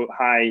 quote unquote,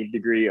 high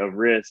degree of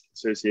risk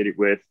associated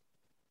with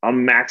a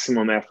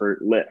maximum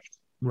effort lift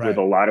with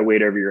a lot of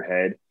weight over your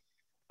head.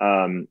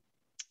 And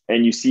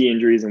you see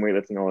injuries in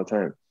weightlifting all the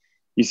time.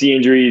 You see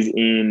injuries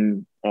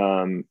in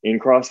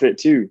CrossFit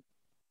too,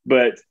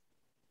 but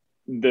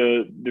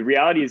the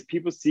reality is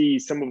people see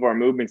some of our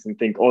movements and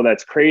think, oh,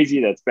 that's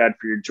crazy. That's bad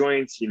for your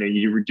joints.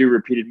 You do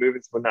repeated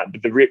movements, but not,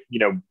 but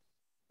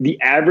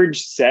the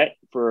average set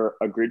for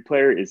a grid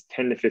player is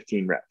 10 to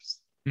 15 reps,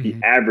 the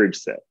average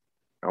set.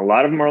 A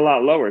lot of them are a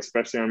lot lower,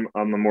 especially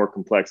on the more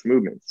complex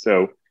movements.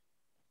 So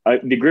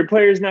the grid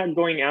player is not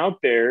going out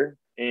there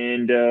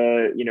and,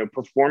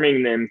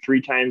 performing them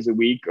 3 times a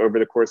week over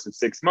the course of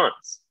 6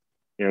 months.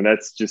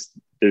 That's just,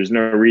 there's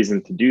no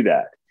reason to do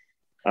that.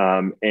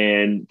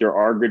 And there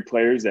are grid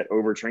players that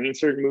overtrain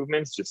certain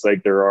movements, just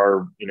like there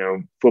are,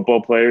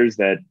 football players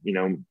that,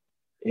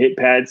 hit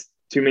pads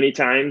too many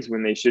times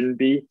when they shouldn't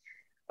be.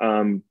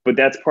 But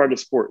that's part of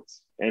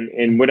sports.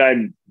 And what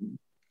I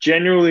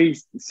generally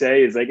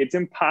say is, like, it's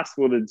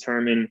impossible to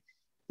determine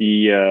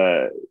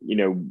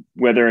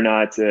whether or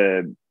not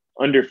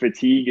under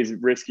fatigue is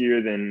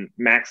riskier than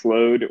max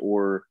load,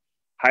 or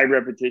high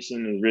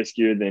repetition is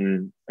riskier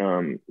than,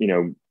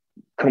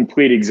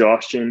 complete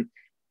exhaustion,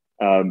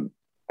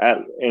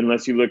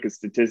 unless you look at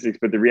statistics.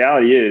 But the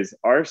reality is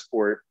our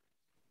sport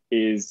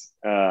is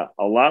a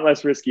lot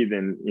less risky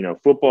than,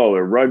 football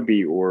or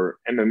rugby or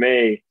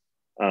MMA.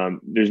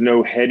 There's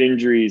no head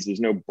injuries. There's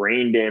no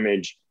brain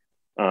damage.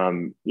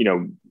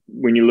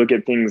 When you look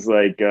at things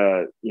like,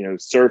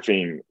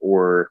 surfing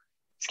or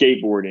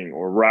skateboarding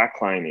or rock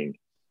climbing,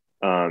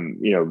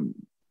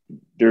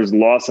 there's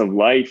loss of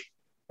life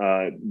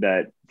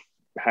that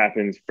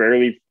happens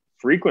fairly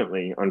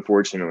frequently,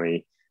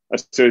 unfortunately,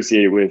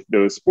 associated with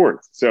those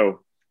sports.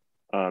 So,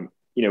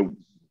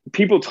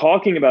 people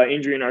talking about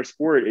injury in our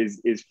sport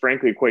is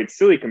frankly quite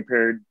silly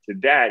compared to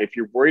that. If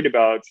you're worried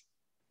about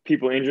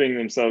people injuring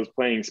themselves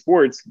playing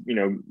sports,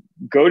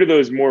 go to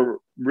those more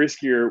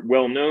riskier,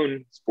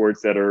 well-known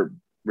sports that are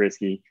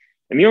risky.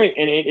 And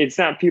it's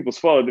not people's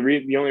fault.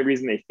 The only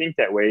reason they think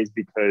that way is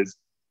because,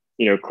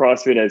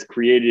 CrossFit has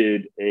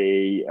created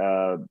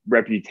a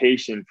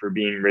reputation for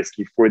being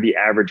risky for the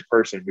average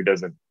person who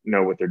doesn't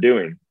know what they're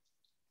doing.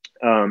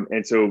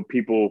 And so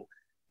people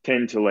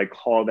tend to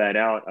call that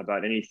out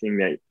about anything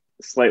that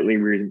slightly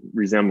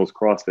resembles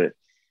CrossFit.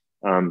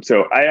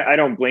 So I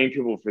don't blame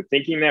people for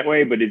thinking that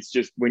way, but it's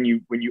just when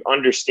you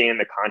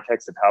understand the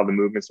context of how the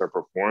movements are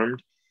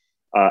performed,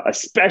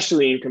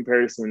 especially in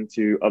comparison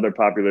to other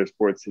popular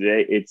sports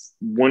today, it's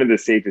one of the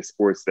safest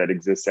sports that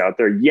exists out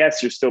there.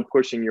 Yes, you're still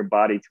pushing your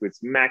body to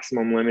its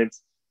maximum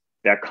limits.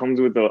 That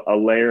comes with a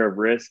layer of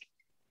risk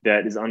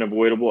that is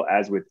unavoidable,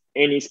 as with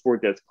any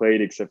sport that's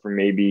played, except for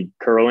maybe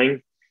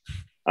curling.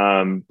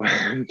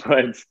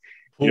 But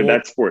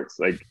that's sports.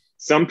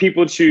 Some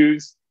people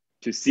choose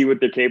to see what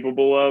they're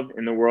capable of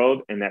in the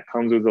world, and that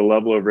comes with a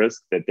level of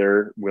risk that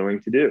they're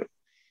willing to do.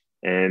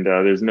 And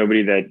there's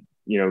nobody that,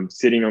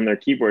 sitting on their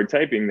keyboard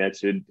typing that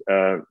should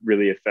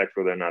really affect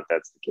whether or not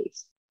that's the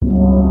case.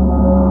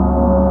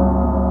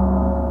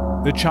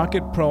 The Chalk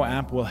It Pro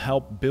app will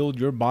help build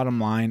your bottom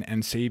line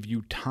and save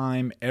you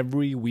time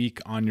every week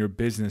on your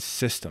business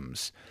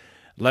systems.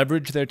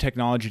 Leverage their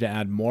technology to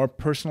add more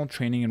personal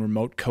training and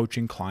remote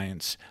coaching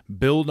clients,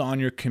 build on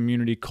your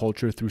community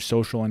culture through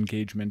social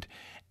engagement,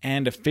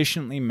 and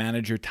efficiently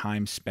manage your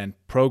time spent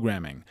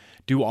programming.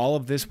 Do all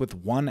of this with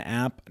one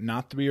app,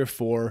 not 3 or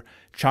 4.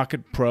 Chalk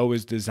It Pro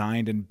is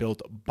designed and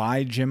built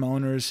by gym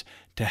owners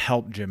to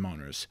help gym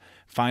owners.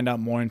 Find out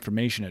more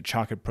information at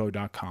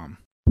chalkitpro.com.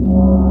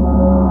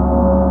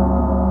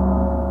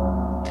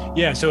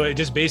 Yeah, so it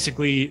just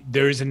basically,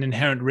 there's an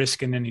inherent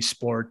risk in any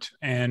sport.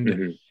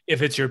 And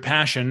if it's your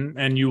passion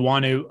and you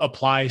want to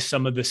apply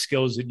some of the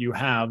skills that you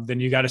have, then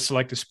you got to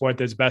select a sport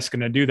that's best going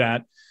to do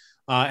that.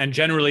 And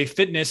generally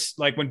fitness,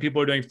 like when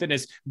people are doing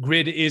fitness,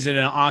 grid is an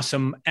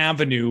awesome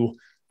avenue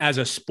as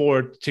a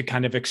sport to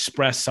kind of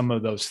express some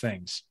of those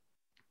things.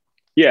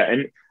 Yeah.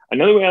 And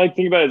another way I like to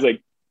think about it is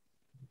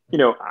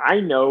I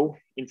know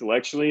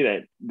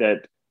intellectually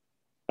that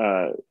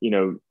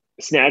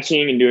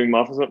snatching and doing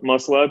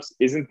muscle ups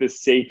isn't the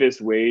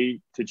safest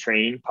way to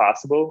train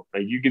possible.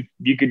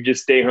 You could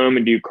just stay home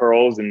and do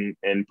curls and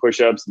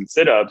push-ups and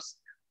sit-ups.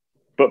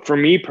 But for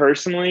me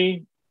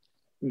personally,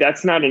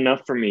 that's not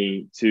enough for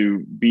me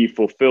to be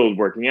fulfilled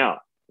working out.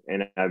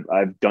 And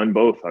I've done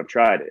both. I've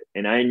tried it.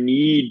 And I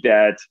need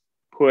that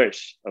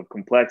push of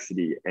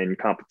complexity and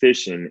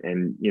competition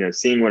and,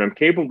 seeing what I'm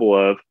capable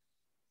of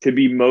to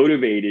be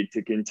motivated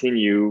to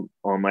continue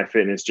on my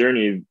fitness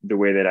journey the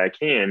way that I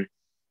can.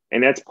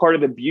 And that's part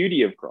of the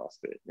beauty of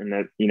CrossFit. And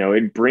that,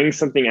 it brings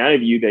something out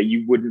of you that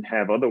you wouldn't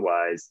have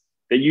otherwise,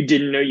 that you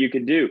didn't know you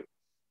could do.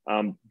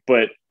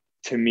 But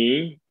to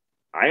me,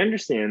 I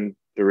understand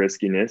the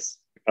riskiness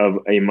of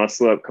a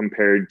muscle up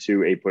compared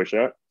to a push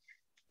up.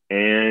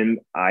 And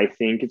I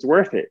think it's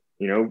worth it,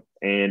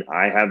 and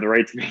I have the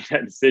right to make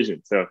that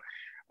decision. So,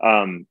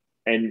 and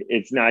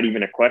it's not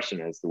even a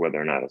question as to whether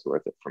or not it's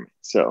worth it for me.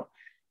 So,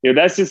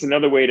 that's just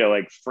another way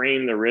to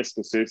frame the risk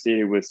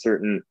associated with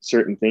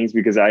certain things,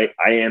 because I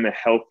am a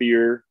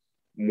healthier,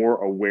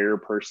 more aware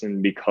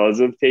person because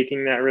of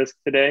taking that risk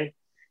today.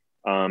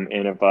 And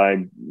if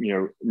I,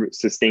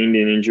 sustained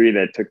an injury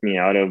that took me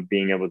out of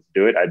being able to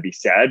do it, I'd be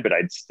sad, but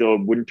I'd still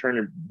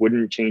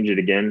wouldn't change it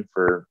again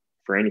for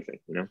anything,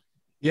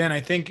 Yeah. And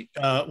I think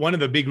one of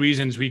the big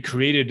reasons we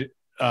created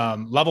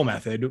Level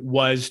Method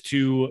was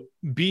to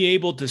be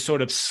able to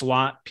sort of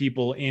slot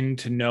people in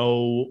to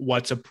know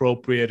what's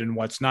appropriate and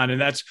what's not. And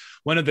that's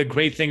one of the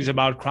great things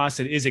about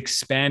CrossFit is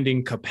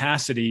expanding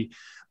capacity.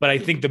 But I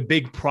think the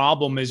big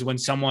problem is when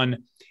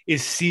someone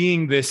is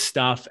seeing this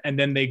stuff and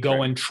then they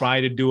go and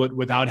try to do it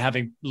without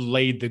having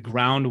laid the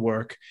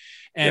groundwork.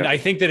 And I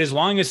think that as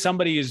long as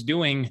somebody is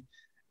doing,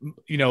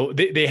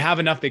 they have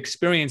enough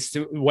experience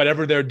to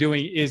whatever they're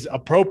doing is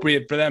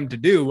appropriate for them to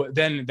do,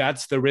 then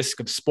that's the risk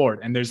of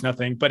sport. And there's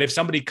nothing, but if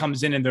somebody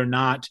comes in and they're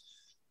not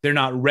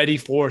ready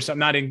for something,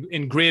 not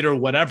in grid or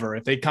whatever,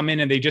 if they come in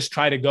and they just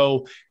try to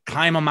go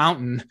climb a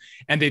mountain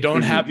and they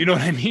don't have, you know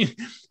what I mean?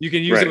 You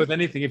can use it with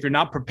anything. If you're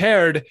not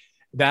prepared,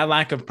 that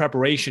lack of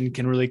preparation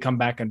can really come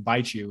back and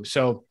bite you.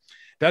 So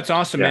that's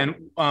awesome, man.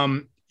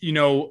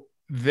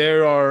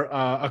 There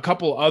are a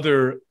couple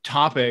other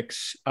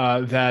topics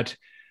that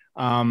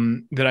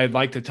I'd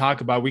like to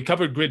talk about. We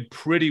covered grid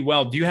pretty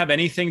well. Do you have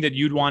anything that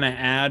you'd want to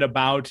add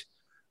about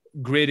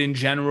grid in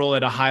general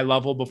at a high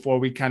level before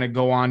we kind of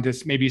go on to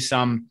maybe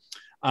some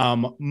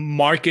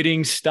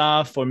marketing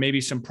stuff or maybe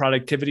some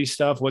productivity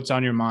stuff? What's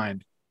on your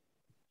mind?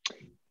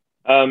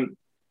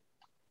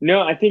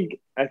 No, I think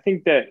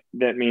that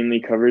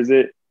mainly covers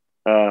it.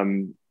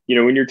 When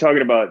you're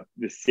talking about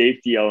the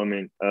safety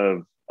element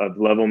of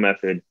Level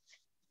Method,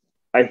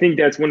 I think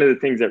that's one of the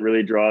things that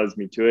really draws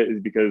me to it, is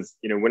because,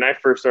 when I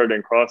first started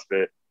in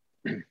CrossFit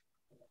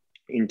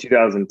in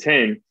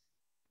 2010,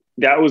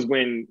 that was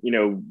when,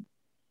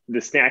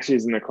 the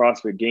snatches in the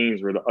CrossFit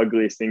Games were the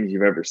ugliest things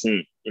you've ever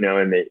seen,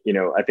 and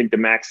I think the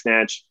max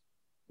snatch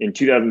in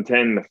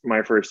 2010,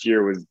 my first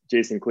year, was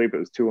Jason Khalipa. It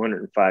was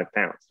 205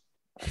 pounds.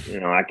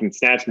 I can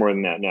snatch more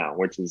than that now,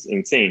 which is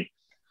insane.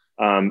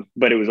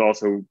 But it was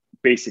also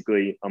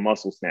basically a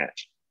muscle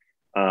snatch.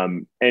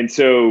 And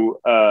so,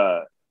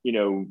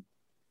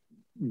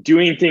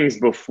 doing things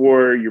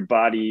before your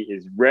body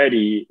is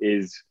ready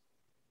is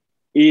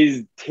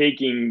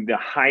taking the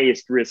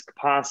highest risk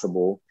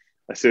possible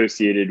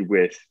associated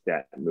with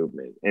that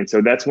movement. And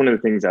so that's one of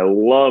the things I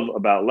love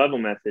about Level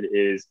Method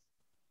is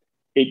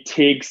it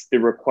takes the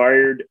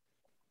required,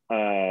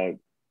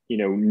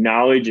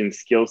 knowledge and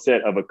skill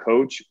set of a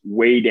coach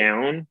way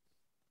down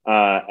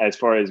as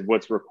far as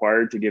what's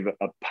required to give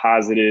a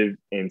positive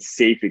and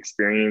safe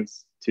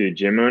experience to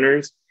gym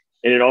owners.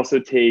 And it also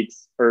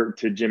takes, or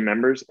to gym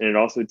members, and it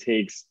also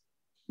takes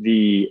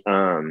the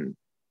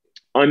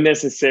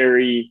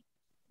unnecessary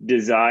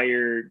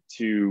desire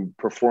to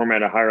perform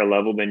at a higher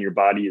level than your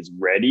body is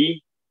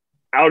ready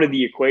out of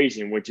the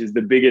equation, which is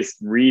the biggest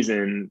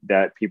reason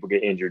that people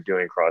get injured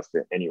doing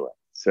CrossFit anyway.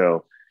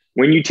 So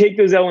when you take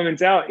those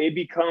elements out, it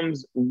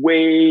becomes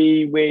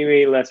way, way,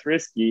 way less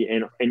risky,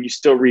 and you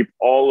still reap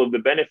all of the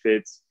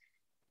benefits.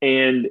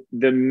 And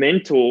the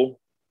mental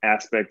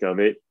aspect of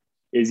it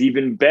is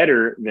even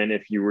better than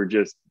if you were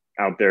just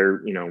out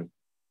there,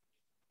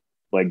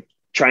 like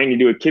trying to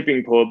do a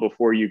kipping pull-up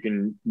before you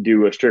can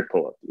do a strict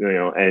pull-up,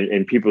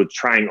 and people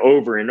trying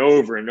over and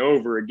over and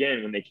over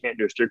again when they can't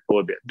do a strict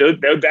pull-up.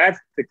 That's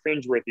the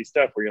cringeworthy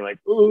stuff where you're like,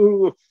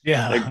 ooh,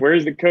 yeah, like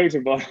where's the coach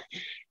involved?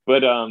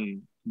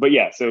 But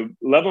yeah, so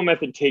Level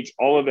Method takes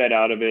all of that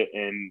out of it.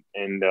 And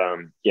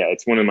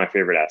it's one of my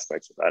favorite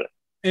aspects about it.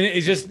 And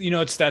it's just,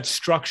 it's that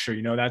structure,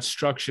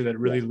 that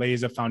really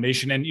lays a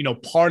foundation. And,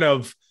 part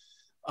of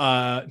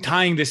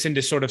tying this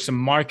into sort of some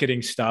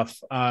marketing stuff,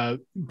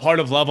 part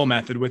of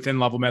within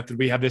Level Method,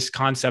 we have this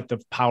concept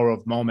of power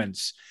of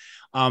moments.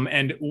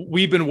 And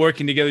we've been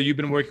working together. You've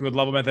been working with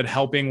Level Method,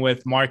 helping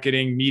with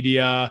marketing,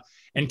 media,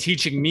 and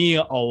teaching me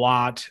a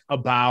lot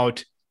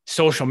about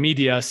social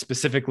media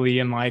specifically,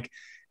 and like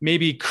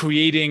maybe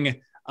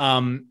creating,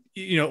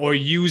 or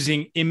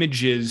using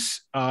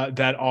images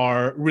that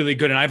are really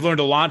good. And I've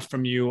learned a lot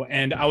from you.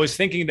 And I was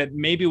thinking that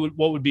maybe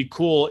what would be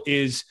cool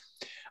is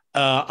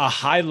a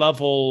high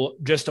level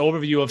just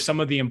overview of some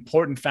of the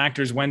important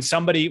factors when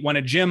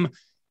a gym,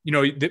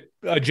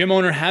 a gym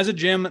owner has a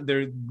gym,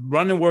 they're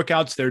running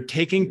workouts, they're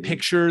taking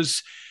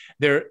pictures.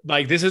 They're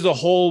like, this is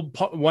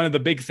one of the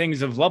big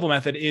things of Level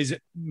Method is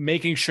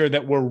making sure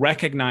that we're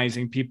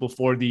recognizing people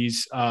for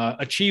these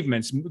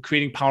achievements,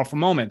 creating powerful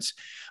moments.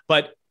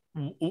 But,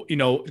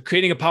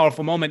 creating a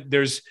powerful moment,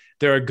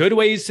 there are good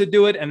ways to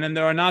do it, and then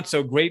there are not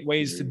so great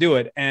ways to do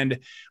it. And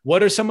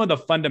what are some of the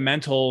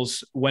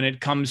fundamentals when it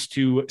comes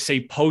to,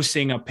 say,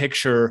 posting a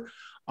picture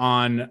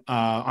on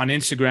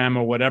Instagram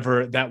or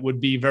whatever that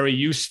would be very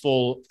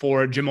useful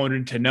for a gym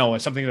owner to know?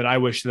 It's something that I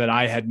wish that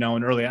I had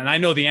known earlier. And I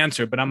know the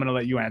answer, but I'm going to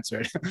let you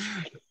answer it.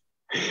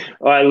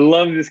 Oh, I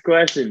love this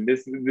question.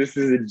 This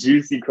is a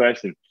juicy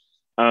question.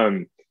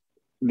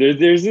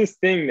 There's this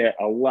thing that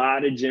a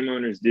lot of gym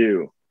owners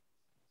do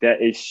that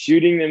is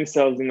shooting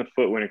themselves in the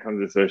foot when it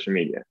comes to social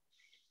media.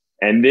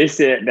 And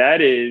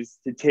that is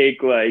to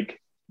take like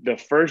the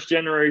first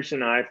generation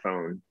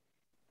iPhone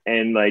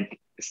and like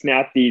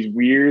snap these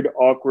weird,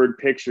 awkward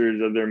pictures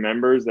of their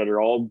members that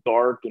are all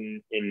dark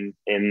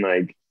and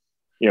like,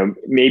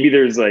 maybe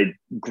there's like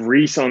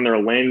grease on their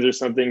lens or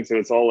something. So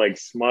it's all like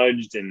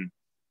smudged and,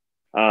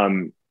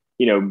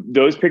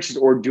 those pictures,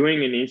 or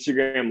doing an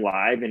Instagram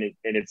live and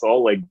it's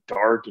all like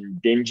dark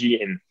and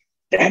dingy, and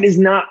that is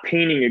not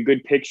painting a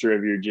good picture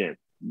of your gym.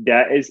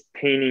 That is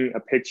painting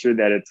a picture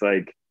that it's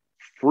like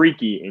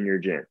freaky in your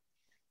gym.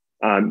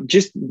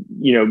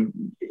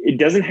 It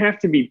doesn't have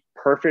to be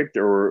perfect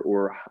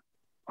or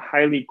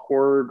highly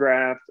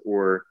choreographed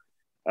or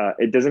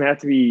it doesn't have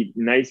to be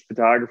nice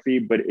photography,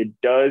 but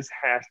it does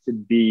have to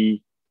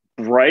be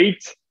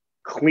bright,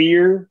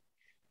 clear.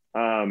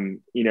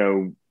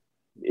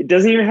 It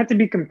doesn't even have to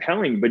be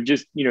compelling, but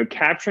just,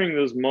 capturing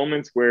those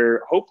moments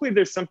where hopefully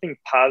there's something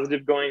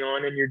positive going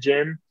on in your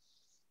gym,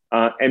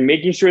 and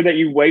making sure that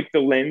you wipe the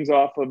lens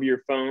off of your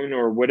phone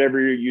or whatever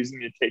you're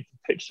using to take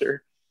the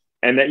picture,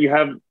 and that you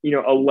have,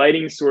 a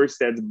lighting source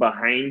that's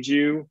behind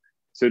you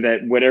so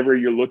that whatever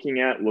you're looking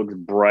at looks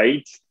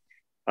bright,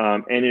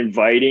 and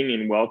inviting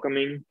and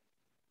welcoming,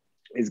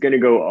 is going to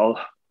go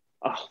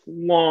a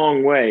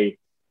long way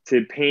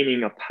to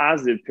painting a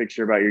positive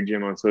picture about your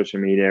gym on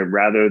social media,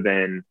 rather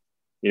than,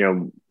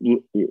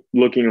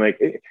 looking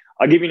like.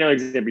 I'll give you another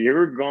example. You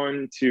ever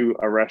gone to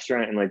a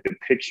restaurant and like the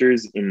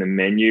pictures in the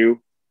menu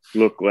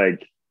look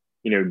like,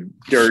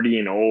 dirty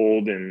and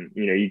old, and,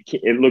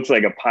 it looks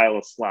like a pile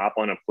of slop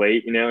on a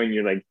plate, and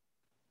you're like,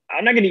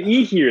 I'm not going to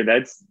eat here.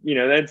 That's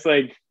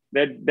like,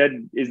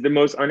 that is the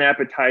most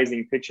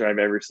unappetizing picture I've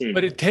ever seen.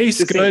 But it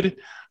tastes good.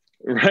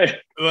 Right.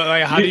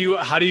 Like, how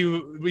do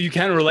you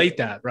can't relate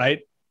that, right?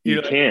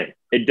 You can't.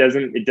 It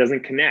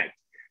doesn't connect.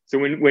 So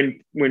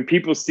when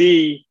people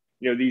see,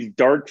 these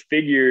dark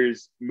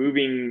figures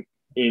moving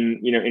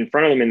in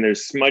front of them, and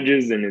there's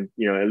smudges, and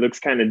it looks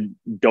kind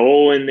of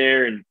dull in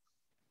there, and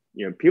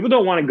people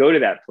don't want to go to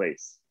that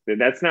place.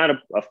 That's not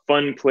a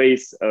fun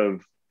place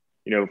of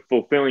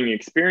fulfilling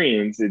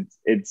experience.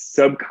 It's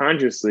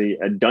subconsciously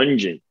a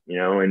dungeon,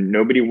 and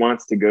nobody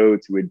wants to go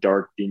to a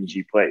dark,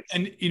 dingy place.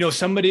 And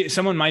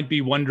someone might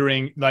be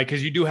wondering, like,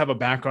 because you do have a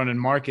background in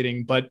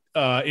marketing, but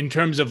in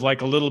terms of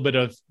like a little bit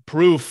of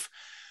proof,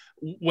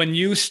 when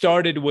you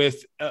started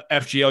with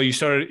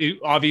FGL, you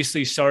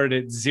obviously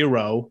started at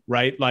 0,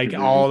 right? Like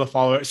all the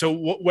followers. So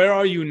where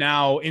are you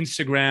now?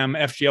 Instagram,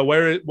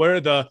 FGL, where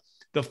are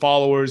the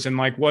followers, and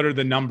like, what are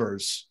the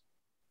numbers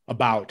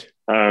about?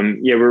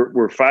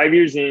 We're 5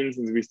 years in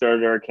since we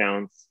started our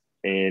accounts,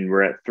 and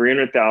we're at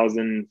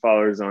 300,000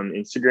 followers on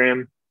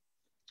Instagram.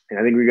 And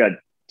I think we got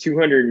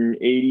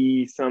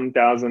 280 some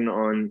thousand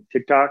on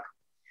TikTok.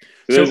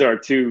 So those are our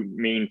two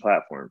main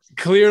platforms.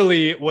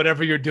 Clearly,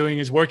 whatever you're doing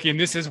is working.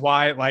 This is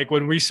why, like,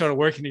 when we started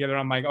working together,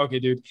 I'm like, okay,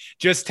 dude,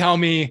 just tell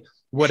me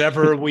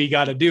whatever we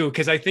got to do.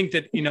 Cause I think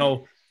that,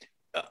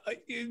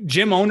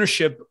 gym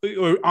ownership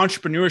or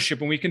entrepreneurship,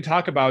 and we can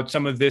talk about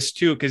some of this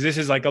too, because this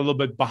is like a little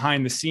bit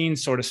behind the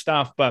scenes sort of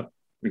stuff, but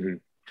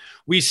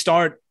we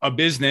start a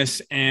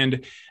business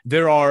and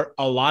there are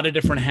a lot of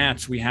different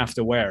hats we have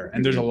to wear,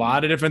 and there's a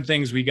lot of different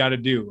things we got to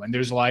do. And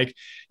there's like,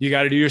 you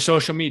got to do your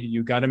social media.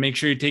 You got to make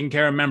sure you're taking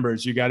care of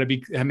members. You got to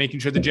be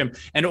making sure the gym,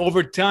 and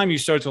over time you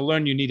start to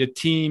learn, you need a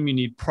team, you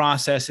need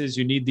processes,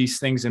 you need these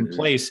things in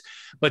place.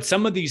 But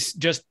some of these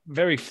just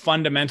very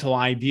fundamental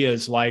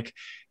ideas, like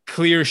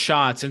clear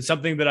shots, and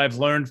something that I've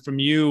learned from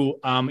you,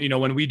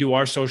 when we do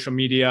our social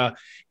media,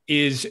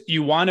 is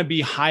you want to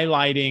be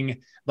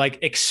highlighting like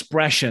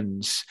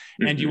expressions,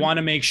 and you want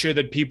to make sure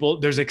that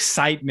there's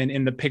excitement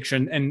in the picture.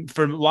 And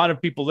for a lot of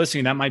people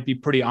listening, that might be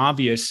pretty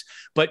obvious,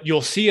 but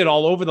you'll see it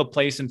all over the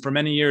place. And for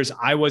many years,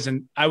 I was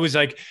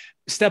like,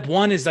 step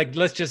one is like,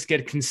 let's just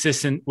get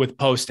consistent with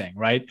posting,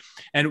 right?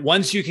 And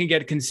once you can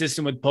get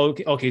consistent with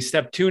okay,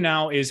 step two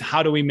now is,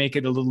 how do we make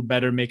it a little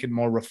better, make it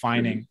more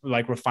refining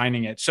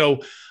it.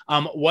 So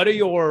what are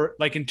your,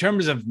 like, in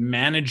terms of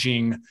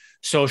managing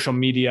social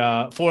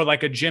media for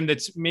like a gym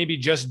that's maybe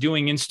just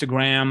doing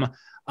Instagram,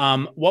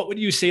 what would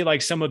you say,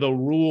 like some of the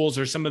rules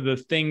or some of the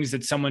things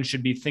that someone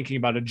should be thinking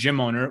about, a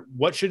gym owner?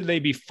 What should they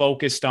be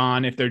focused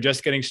on if they're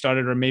just getting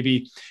started, or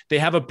maybe they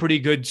have a pretty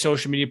good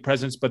social media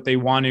presence, but they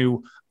want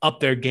to up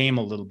their game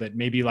a little bit,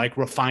 maybe like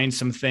refine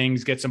some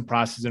things, get some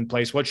processes in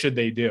place? What should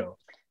they do?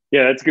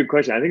 Yeah, that's a good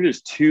question. I think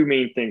there's two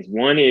main things.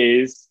 One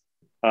is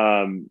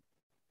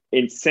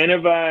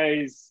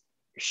incentivize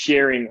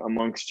sharing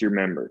amongst your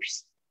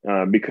members,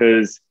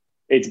 because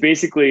it's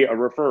basically a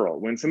referral.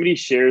 When somebody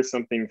shares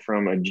something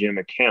from a gym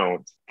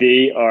account,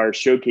 they are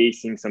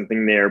showcasing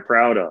something they're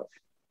proud of.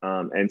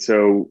 And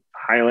so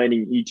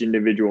highlighting each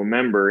individual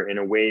member in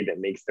a way that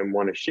makes them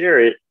want to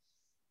share it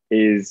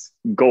is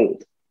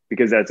gold,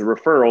 because that's a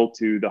referral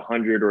to the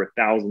 100 or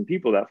 1,000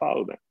 people that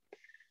follow them.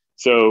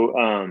 So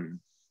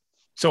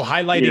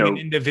highlighting an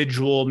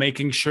individual,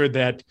 making sure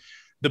that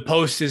the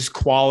post is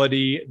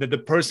quality, that the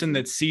person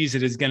that sees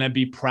it is going to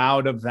be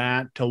proud of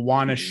that, to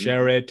want to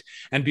share it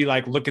and be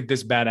like, look at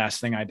this badass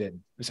thing I did,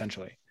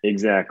 essentially.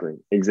 Exactly.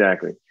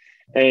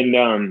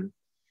 And,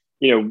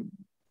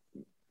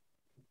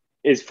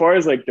 as far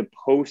as like the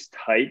post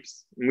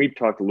types, and we've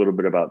talked a little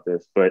bit about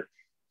this, but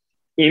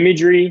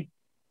imagery,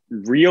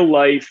 real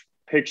life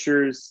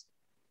pictures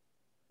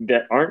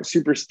that aren't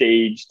super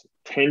staged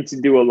tend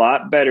to do a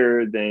lot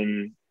better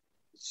than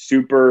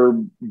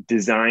super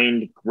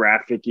designed,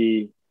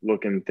 graphic-y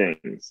looking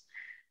things.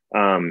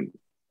 And,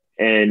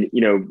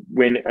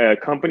 when a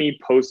company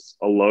posts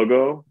a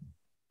logo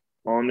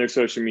on their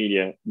social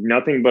media,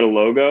 nothing but a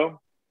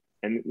logo,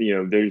 and,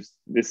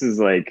 this is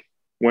like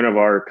one of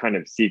our kind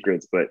of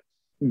secrets, but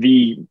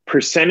the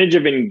percentage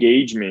of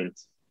engagement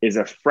is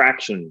a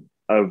fraction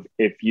of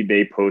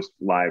they post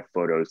live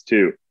photos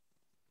too.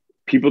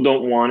 People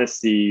don't want to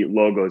see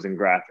logos and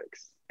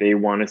graphics. They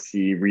want to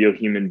see real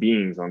human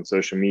beings on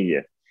social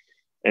media.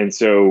 And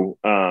so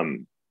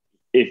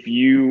if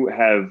you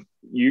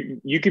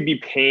could be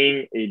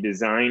paying a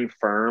design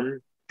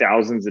firm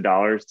thousands of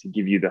dollars to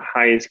give you the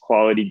highest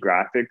quality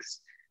graphics,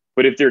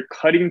 but if they're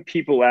cutting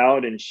people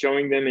out and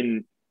showing them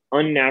in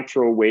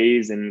unnatural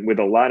ways and with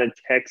a lot of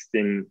text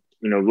and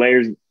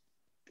layers,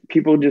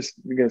 people just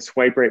are going to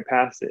swipe right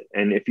past it.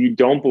 And if you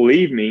don't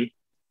believe me,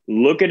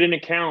 look at an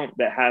account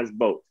that has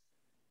both.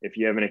 If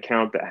you have an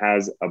account that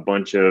has a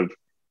bunch of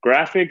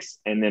graphics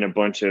and then a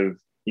bunch of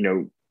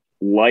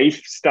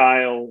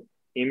lifestyle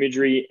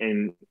imagery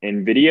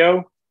and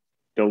video,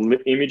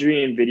 the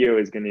imagery and video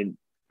is going to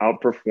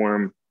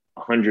outperform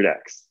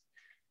 100x.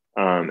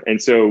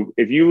 And so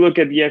if you look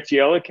at the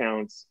FGL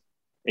accounts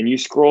and you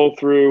scroll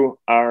through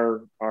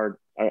our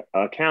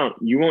account,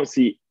 you won't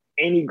see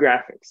any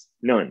graphics,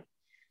 none,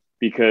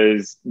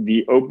 because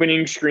the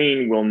opening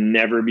screen will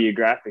never be a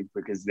graphic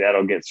because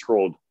that'll get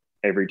scrolled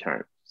every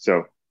time.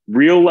 So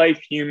real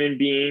life human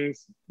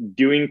beings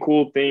doing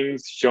cool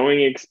things,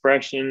 showing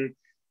expression.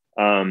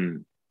 Like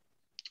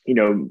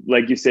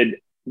you said,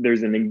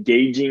 there's an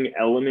engaging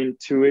element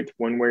to it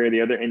one way or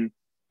the other. And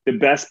the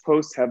best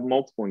posts have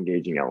multiple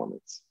engaging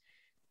elements.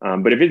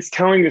 But if it's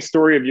telling the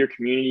story of your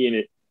community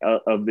and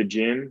of the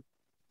gym,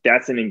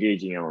 that's an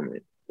engaging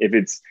element. If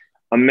it's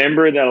a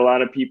member that a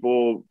lot of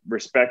people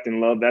respect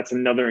and love, that's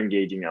another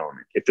engaging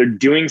element. If they're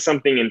doing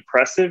something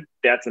impressive,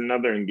 that's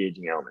another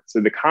engaging element. So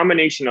the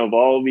combination of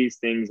all these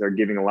things are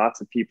giving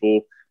lots of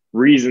people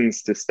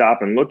reasons to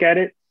stop and look at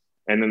it.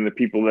 And then the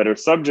people that are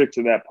subject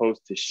to that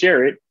post to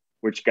share it,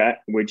 which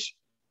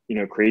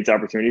creates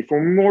opportunity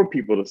for more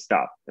people to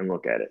stop and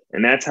look at it.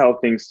 And that's how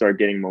things start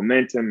getting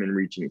momentum and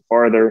reaching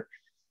farther.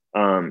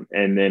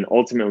 And then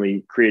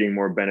ultimately creating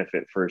more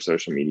benefit for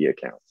social media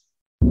accounts.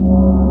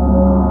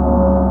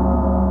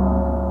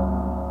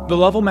 The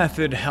Level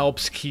Method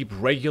helps keep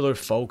regular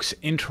folks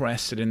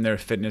interested in their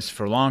fitness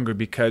for longer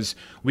because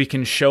we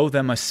can show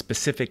them a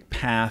specific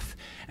path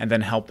and then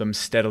help them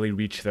steadily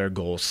reach their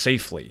goals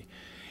safely.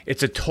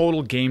 It's a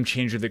total game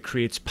changer that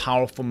creates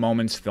powerful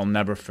moments they'll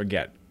never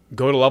forget.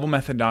 Go to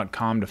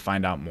levelmethod.com to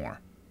find out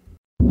more.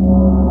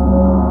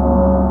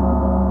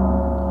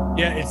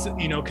 Yeah, it's,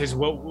 because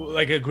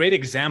a great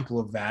example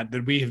of that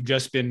we have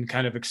just been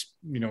kind of,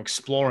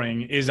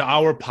 exploring is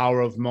our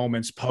Power of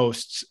Moments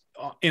posts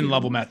in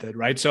Level Method,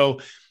 right?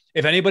 So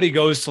if anybody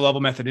goes to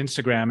Level Method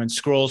Instagram and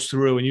scrolls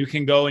through, and you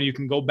can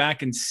go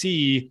back and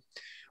see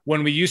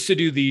when we used to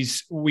do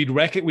these, we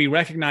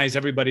recognize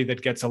everybody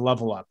that gets a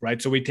level up,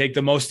 right? So we take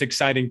the most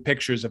exciting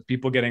pictures of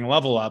people getting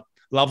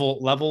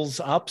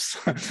levels ups,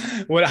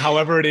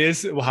 whatever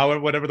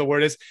the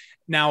word is.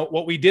 Now,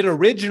 what we did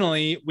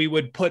originally, we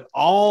would put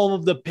all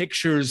of the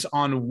pictures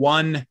on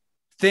one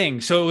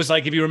thing. So it was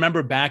like, if you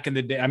remember back in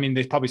the day, I mean,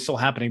 they're probably still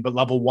happening, but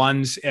level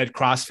ones at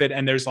CrossFit,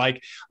 and there's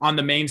like on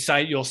the main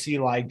site, you'll see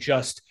like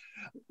just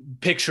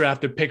picture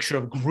after picture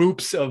of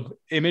groups of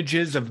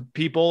images of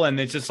people. And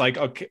it's just like,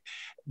 okay,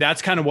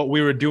 that's kind of what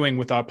we were doing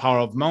with our Power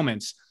of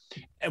Moments.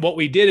 And what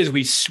we did is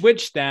we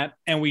switched that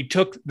and we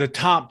took the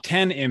top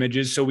 10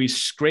 images. So we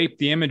scraped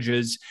the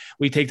images.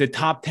 We take the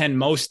top 10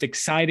 most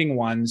exciting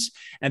ones,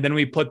 and then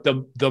we put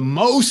the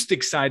most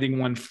exciting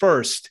one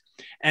first.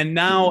 And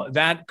now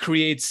that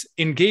creates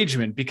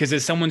engagement, because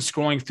as someone's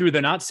scrolling through,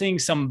 they're not seeing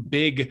some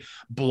big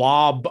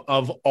blob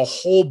of a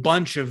whole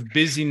bunch of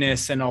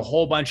busyness and a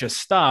whole bunch of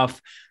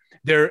stuff.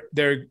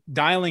 They're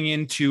dialing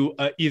into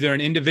either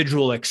an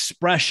individual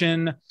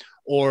expression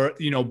or,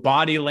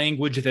 body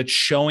language that's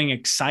showing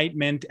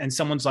excitement, and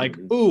someone's like,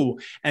 ooh,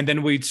 and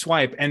then we'd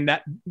swipe. And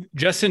that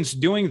just since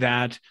doing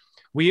that,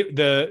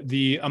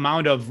 the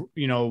amount of,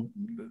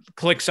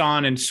 clicks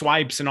on and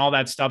swipes and all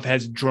that stuff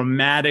has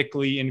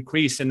dramatically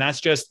increased. And that's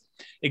just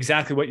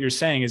exactly what you're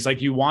saying, is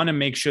like, you want to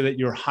make sure that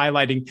you're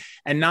highlighting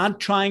and not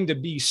trying to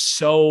be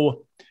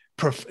so,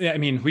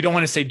 we don't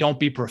want to say don't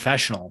be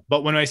professional,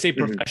 but when I say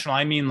professional,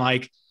 I mean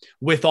like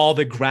with all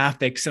the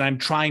graphics, and I'm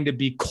trying to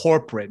be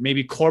corporate.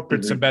 Maybe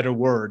corporate's a better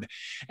word.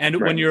 And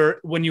right.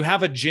 when you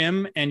have a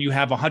gym and you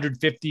have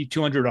 150,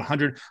 200,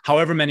 100,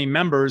 however many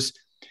members,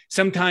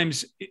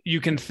 sometimes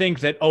you can think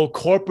that,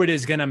 corporate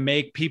is going to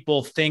make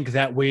people think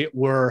that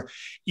we're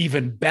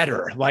even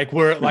better. Like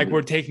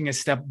we're taking a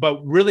step,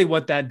 but really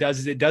what that does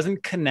is it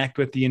doesn't connect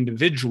with the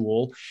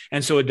individual.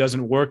 And so it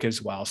doesn't work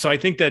as well. So I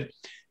think that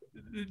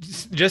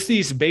just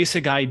these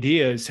basic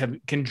ideas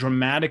can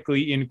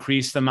dramatically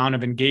increase the amount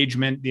of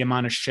engagement, the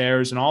amount of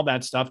shares and all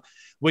that stuff,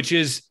 which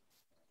is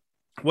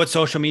what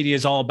social media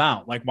is all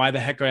about. Like, why the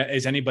heck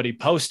is anybody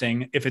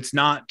posting if it's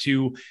not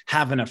to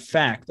have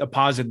a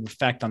positive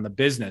effect on the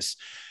business?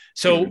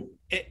 So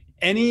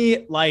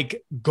any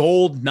like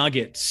gold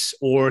nuggets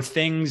or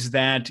things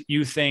that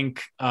you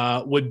think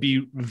would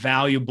be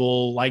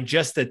valuable, like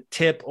just a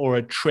tip or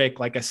a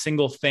trick, like a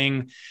single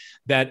thing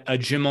that a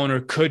gym owner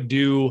could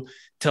do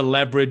to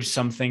leverage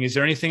something? Is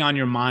there anything on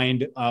your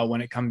mind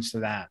when it comes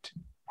to that?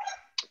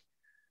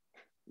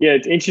 Yeah,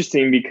 it's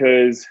interesting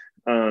because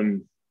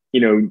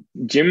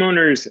gym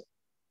owners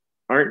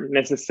aren't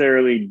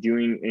necessarily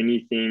doing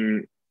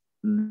anything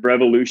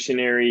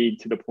revolutionary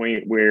to the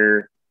point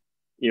where,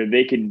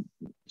 they could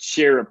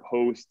share a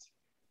post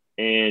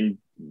and,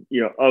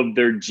 of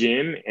their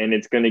gym, and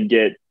it's going to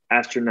get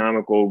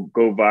astronomical,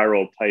 go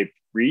viral type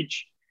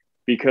reach,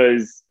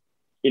 because,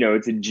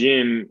 it's a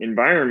gym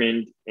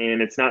environment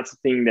and it's not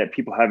something that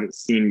people haven't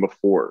seen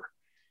before.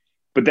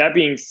 But that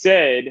being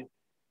said,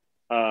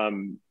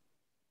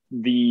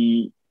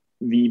 the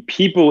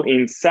people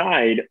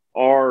inside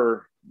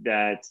are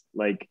that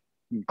like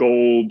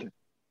gold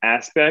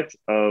aspect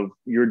of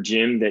your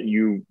gym that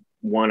you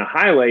want to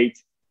highlight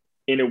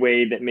in a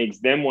way that makes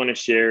them want to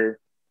share.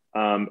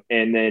 And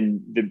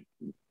then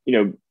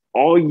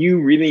all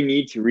you really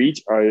need to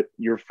reach are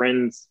your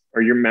friends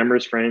or your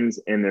members' friends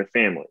and their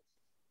family.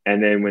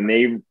 And then when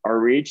they are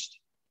reached,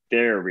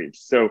 they're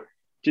reached. So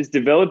just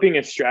developing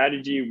a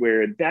strategy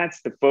where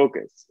that's the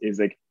focus is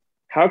like,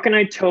 how can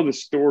I tell the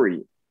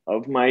story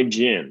of my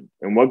gym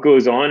and what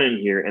goes on in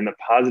here and the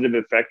positive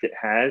effect it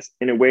has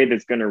in a way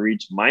that's going to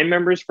reach my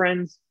members'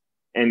 friends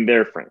and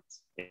their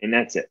friends. And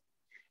that's it.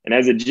 And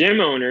as a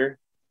gym owner,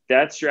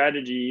 that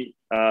strategy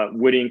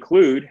would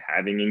include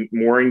having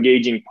more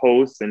engaging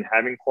posts and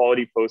having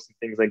quality posts and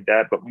things like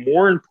that. But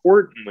more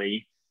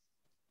importantly,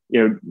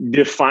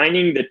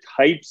 defining the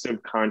types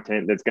of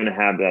content that's going to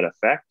have that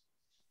effect.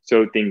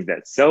 So things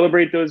that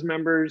celebrate those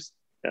members,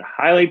 that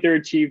highlight their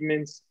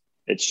achievements,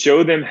 that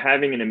show them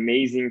having an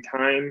amazing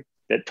time,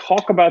 that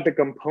talk about the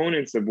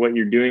components of what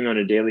you're doing on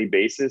a daily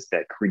basis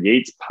that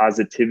creates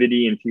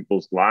positivity in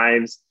people's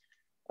lives.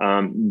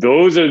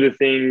 Those are the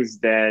things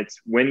that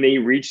when they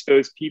reach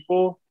those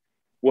people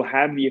will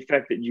have the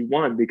effect that you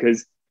want,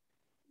 because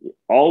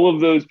all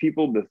of those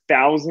people, the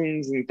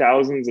thousands and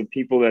thousands of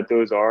people that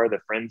those are, the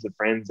friends of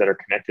friends that are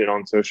connected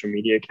on social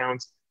media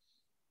accounts,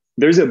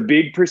 there's a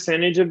big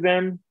percentage of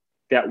them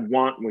that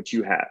want what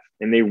you have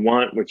and they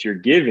want what you're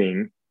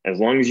giving as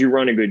long as you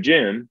run a good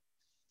gym.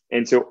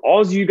 And so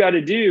all you got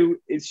to do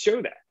is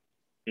show that,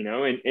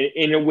 and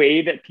in a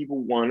way that people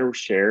want to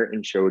share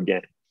and show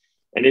again.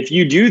 And if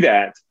you do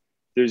that,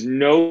 there's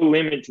no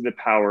limit to the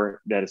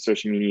power that a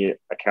social media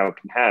account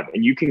can have.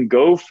 And you can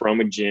go from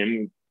a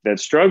gym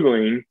that's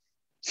struggling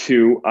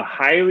to a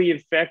highly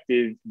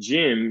effective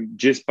gym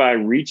just by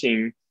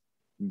reaching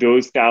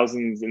those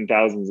thousands and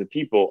thousands of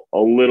people a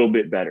little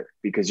bit better,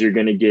 because you're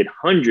going to get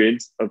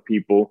hundreds of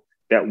people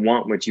that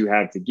want what you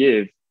have to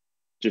give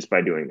just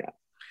by doing that.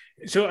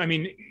 So, I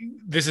mean,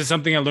 this is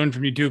something I learned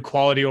from you too,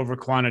 quality over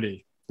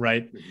quantity,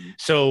 right? Mm-hmm.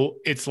 So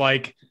it's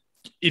like,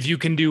 if you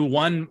can do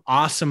one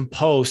awesome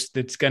post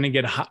that's going to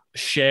get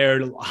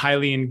shared,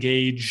 highly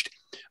engaged,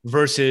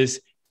 versus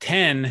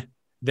 10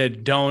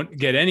 that don't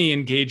get any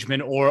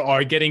engagement or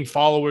are getting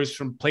followers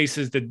from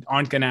places that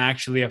aren't going to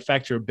actually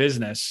affect your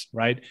business,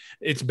 right?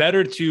 It's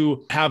better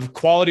to have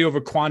quality over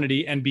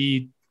quantity and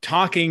be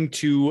talking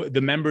to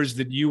the members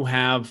that you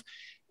have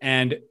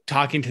and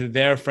talking to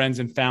their friends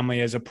and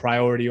family as a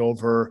priority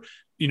over,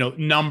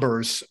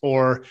 numbers,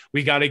 or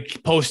we got to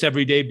post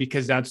every day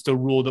because that's the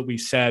rule that we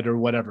said or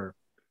whatever.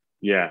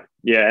 Yeah.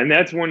 Yeah. And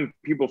that's one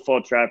people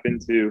fall trap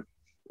into,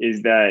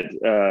 is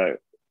that,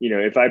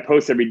 if I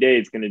post every day,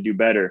 it's going to do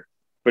better.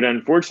 But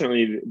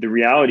unfortunately, the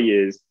reality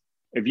is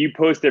if you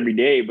post every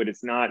day, but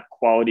it's not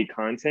quality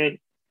content,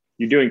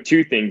 you're doing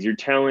two things. You're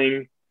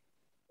telling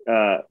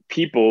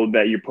people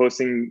that you're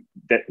posting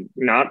that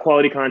not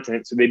quality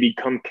content, so they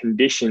become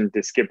conditioned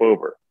to skip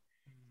over.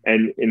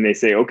 And they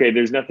say, okay,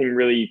 there's nothing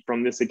really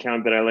from this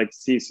account that I like to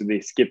see, so they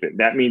skip it.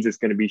 That means it's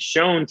going to be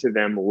shown to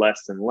them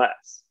less and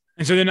less.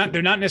 And so they're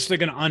not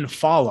necessarily going to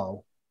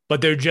unfollow, but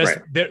they're just,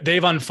 right.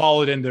 They've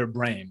unfollowed in their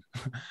brain.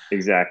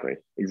 Exactly.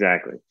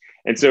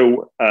 And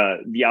so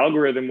the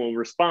algorithm will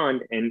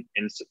respond and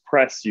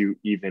suppress you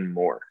even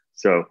more.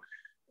 So,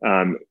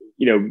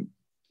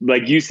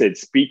 like you said,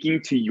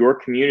 speaking to your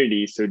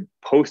community, so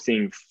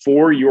posting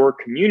for your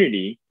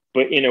community,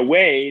 but in a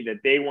way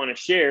that they want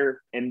to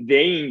share and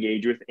they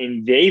engage with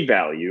and they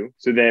value,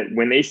 so that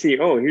when they see,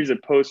 oh, here's a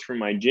post from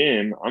my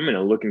gym, I'm going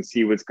to look and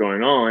see what's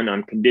going on.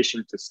 I'm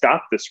conditioned to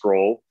stop the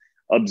scroll,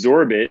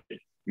 absorb it,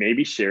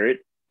 maybe share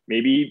it,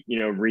 maybe,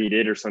 read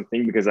it or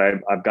something, because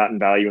I've gotten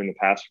value in the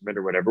past from it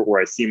or whatever,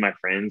 or I see my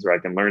friends, or I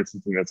can learn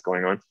something that's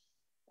going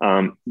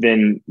on.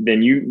 Then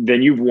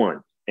you've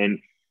won. And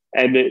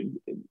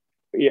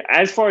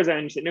as far as I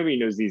understand, nobody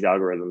knows these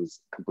algorithms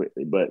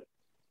completely, but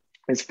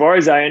as far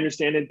as I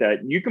understand it,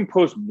 that you can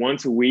post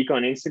once a week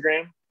on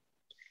Instagram,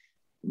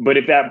 but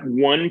if that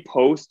one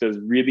post does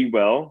really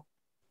well,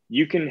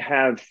 you can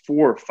have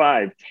 4,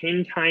 5,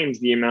 10 times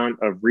the amount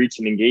of reach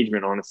and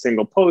engagement on a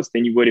single post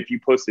than you would if you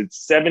posted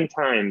 7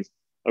 times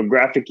a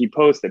graphic you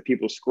post that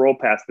people scroll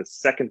past the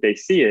second they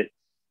see it,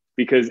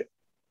 because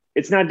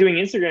it's not doing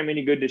Instagram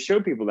any good to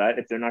show people that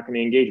if they're not going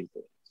to engage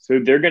with it. So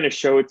they're going to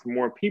show it to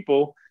more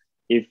people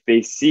if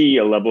they see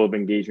a level of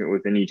engagement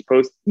within each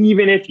post,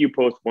 even if you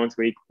post once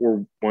a week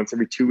or once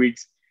every 2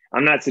 weeks.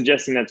 I'm not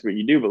suggesting that's what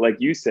you do, but like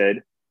you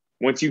said,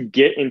 once you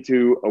get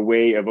into a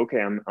way of,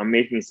 okay, I'm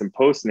making some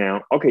posts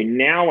now. Okay,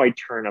 now I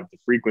turn up the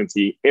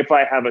frequency. If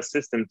I have a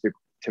system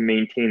to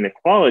maintain the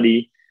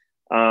quality,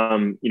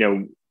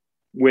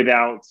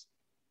 without,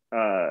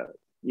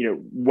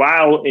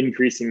 while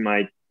increasing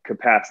my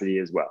capacity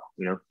as well,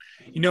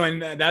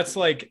 And that's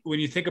like when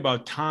you think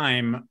about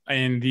time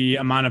and the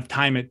amount of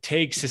time it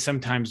takes to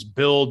sometimes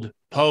build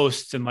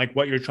posts and like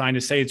what you're trying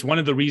to say, it's one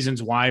of the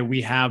reasons why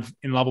we have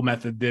in Level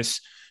Method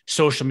this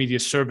social media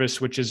service,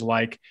 which is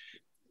like,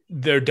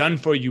 they're done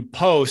for you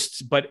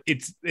posts, but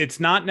it's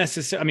not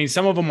necessary. I mean,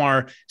 some of them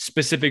are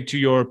specific to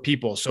your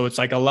people. So it's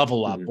like a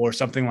level up or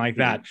something like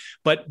that,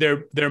 but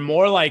they're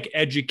more like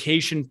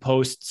education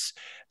posts.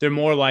 They're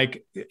more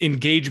like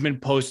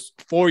engagement posts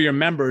for your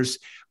members.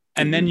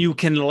 And then you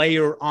can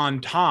layer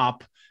on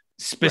top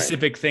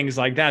specific things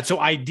like that. So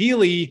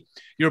ideally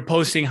you're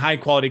posting high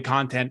quality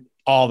content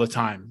all the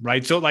time,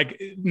 right? So like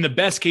in the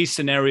best case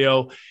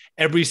scenario,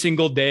 every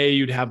single day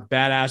you'd have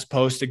badass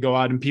posts to go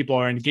out and people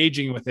are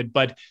engaging with it,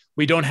 but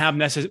we don't have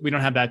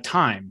that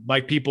time.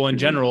 Like people in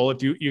general,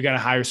 if you got to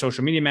hire a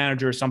social media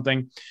manager or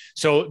something.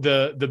 So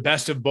the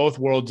best of both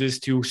worlds is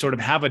to sort of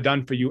have a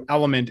done for you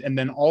element. And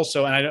then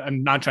also, and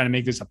I'm not trying to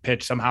make this a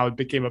pitch, somehow it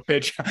became a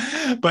pitch,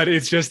 but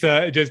it's just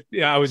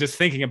I was just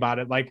thinking about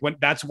it. Like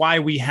that's why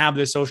we have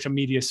this social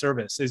media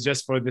service, is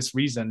just for this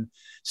reason,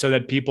 so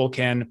that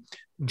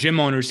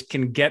gym owners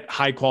can get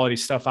high quality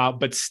stuff out,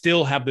 but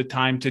still have the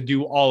time to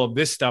do all of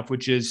this stuff,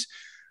 which is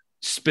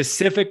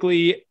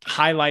specifically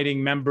highlighting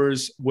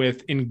members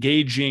with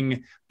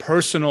engaging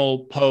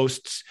personal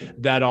posts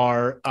that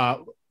are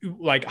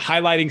like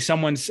highlighting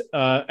someone's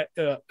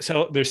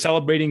so they're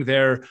celebrating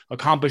their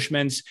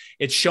accomplishments.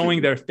 It's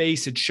showing their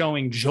face. It's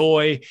showing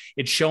joy.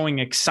 It's showing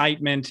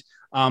excitement.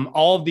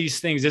 All of these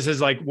things. This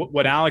is like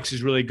what Alex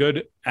is really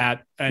good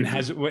at and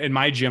has in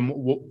my gym.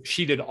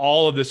 She did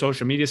all of the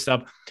social media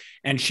stuff,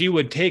 and she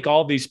would take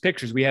all these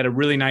pictures. We had a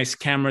really nice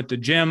camera at the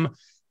gym.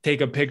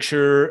 Take a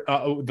picture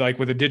like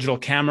with a digital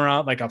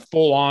camera, like a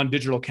full-on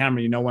digital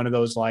camera, one of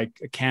those like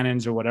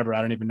Canons or whatever.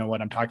 I don't even know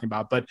what I'm talking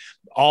about, but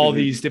all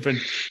these different,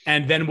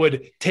 and then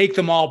would take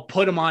them all,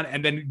 put them on,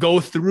 and then go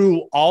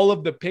through all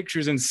of the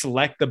pictures and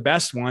select the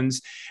best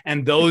ones.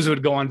 And those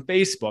would go on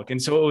Facebook.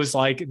 And so it was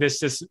like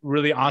this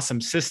really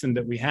awesome system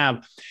that we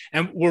have,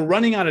 and we're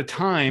running out of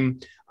time.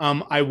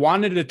 I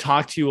wanted to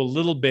talk to you a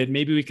little bit.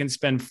 Maybe we can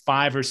spend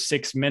 5 or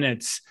 6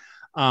 minutes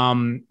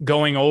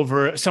going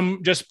over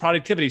some just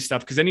productivity stuff,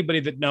 because anybody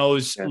that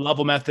knows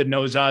Level Method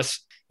knows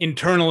us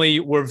internally.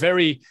 We're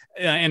very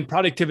and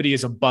productivity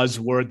is a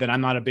buzzword that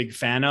I'm not a big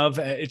fan of.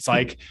 It's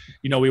like,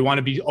 we want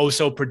to be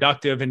so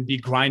productive and be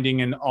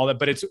grinding and all that,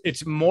 but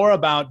it's more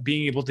about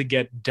being able to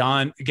get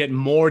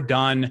more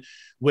done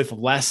with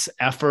less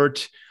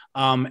effort,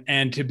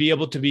 and to be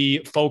able to be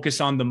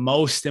focused on the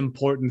most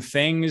important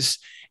things,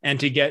 and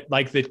to get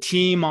like the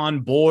team on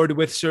board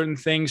with certain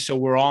things, so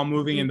we're all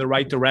moving in the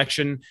right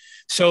direction.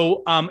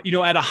 So,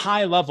 at a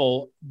high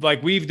level,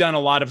 like we've done a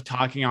lot of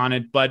talking on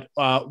it, but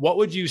what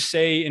would you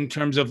say in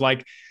terms of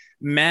like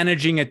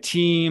managing a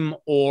team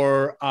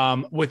or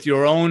with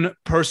your own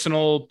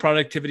personal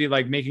productivity,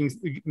 like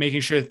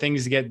making sure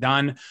things get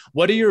done?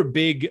 What are your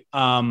big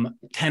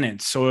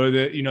tenets,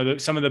 or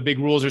some of the big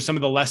rules, or some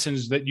of the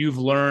lessons that you've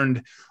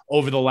learned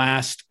over the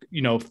last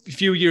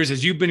few years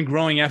as you've been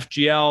growing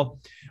FGL?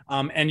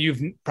 And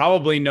you've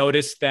probably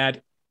noticed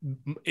that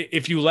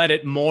if you let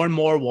it, more and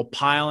more will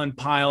pile and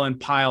pile and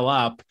pile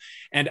up.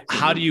 And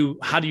how do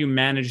you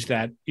manage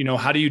that?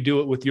 How do you do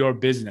it with your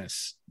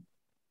business?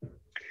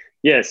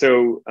 Yeah.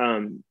 So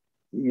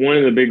one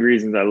of the big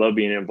reasons I love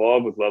being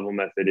involved with Level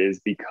Method is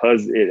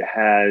because it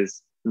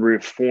has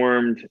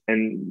reformed,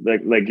 and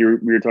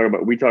we talk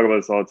about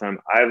this all the time.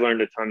 I've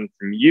learned a ton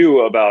from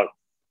you about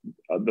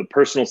the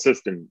personal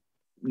system,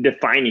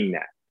 defining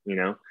that.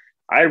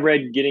 I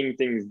read Getting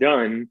Things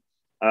Done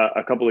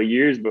a couple of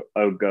years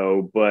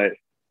ago, but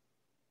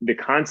the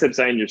concepts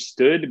I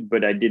understood,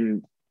 but I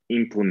didn't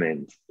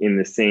implement in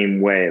the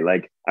same way.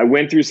 Like I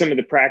went through some of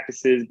the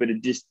practices, but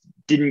it just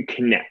didn't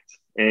connect.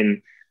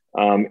 And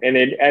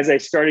then as I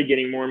started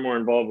getting more and more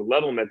involved with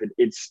Level Method,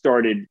 it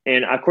started.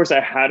 And of course, I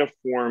had a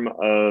form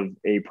of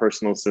a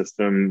personal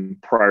system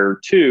prior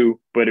to,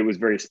 but it was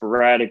very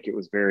sporadic. It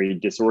was very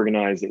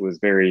disorganized.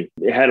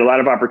 It had a lot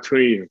of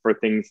opportunity for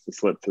things to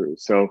slip through.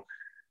 So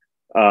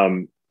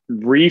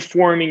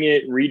reforming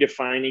it,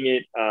 redefining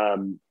it.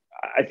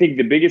 I think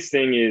the biggest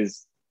thing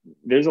is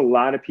there's a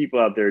lot of people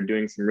out there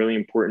doing some really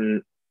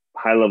important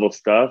high level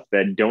stuff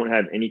that don't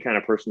have any kind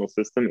of personal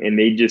system. And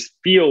they just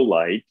feel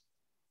like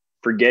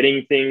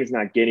forgetting things,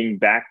 not getting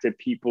back to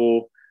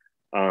people,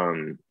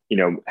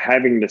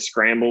 having to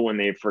scramble when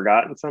they've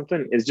forgotten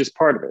something is just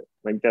part of it.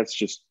 Like that's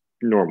just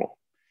normal.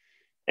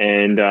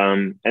 And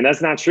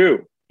that's not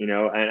true, and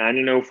I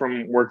know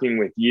from working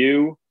with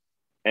you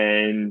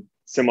and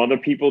some other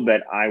people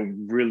that I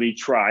really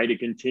try to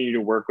continue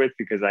to work with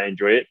because I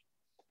enjoy it,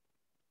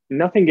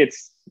 nothing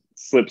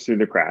slips through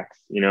the cracks.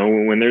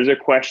 When there's a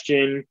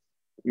question,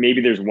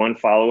 maybe there's one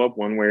follow-up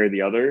one way or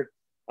the other.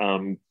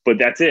 But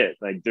that's it.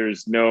 Like,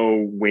 there's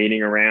no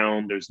waiting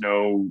around. There's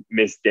no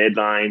missed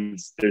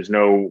deadlines. There's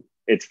no,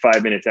 it's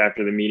 5 minutes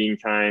after the meeting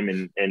time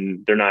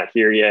and they're not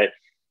here yet.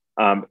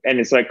 And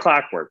it's like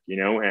clockwork, you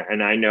know,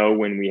 and I know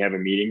when we have a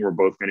meeting, we're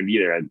both going to be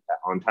there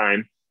on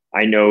time.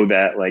 I know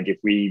that, like, if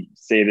we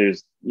say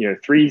there's, you know,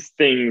 3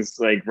 things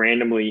like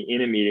randomly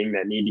in a meeting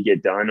that need to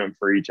get done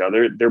for each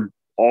other, they're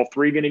all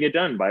 3 going to get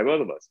done by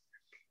both of us.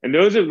 And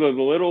those are the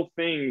little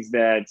things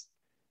that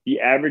the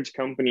average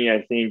company,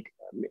 I think,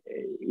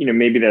 you know,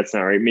 maybe that's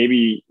not right.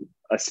 Maybe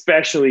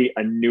especially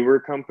a newer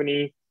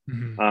company,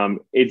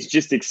 it's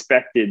just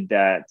expected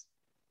that,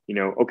 you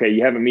know, okay,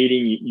 you have a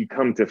meeting, you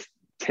come to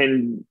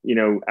 10, you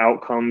know,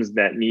 outcomes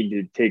that need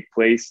to take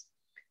place.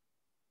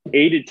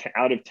 8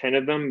 out of 10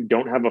 of them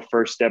don't have a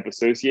first step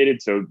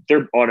associated, so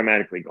they're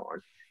automatically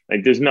gone.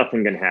 Like, there's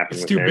nothing going to happen.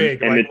 It's too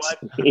big. And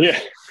like, yeah.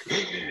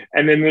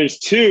 And then there's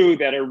 2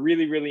 that are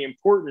really, really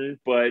important,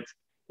 but,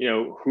 you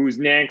know, who's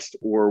next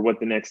or what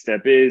the next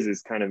step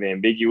is kind of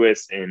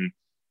ambiguous. And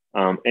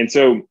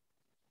so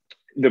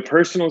the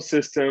personal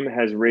system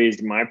has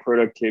raised my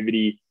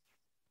productivity,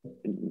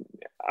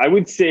 I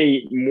would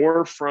say,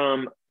 more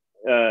from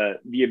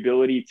the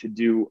ability to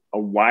do a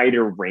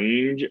wider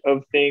range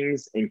of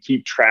things and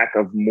keep track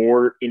of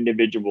more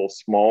individual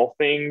small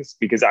things,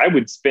 because I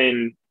would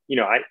spend, you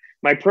know,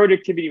 my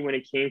productivity when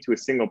it came to a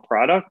single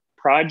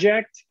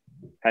project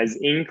has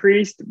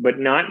increased, but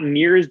not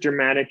near as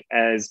dramatic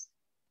as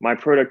my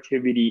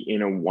productivity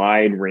in a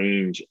wide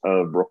range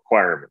of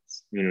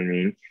requirements. You know what I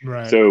mean?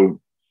 Right.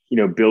 So, you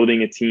know,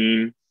 building a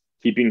team,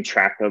 keeping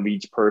track of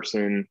each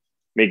person,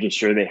 making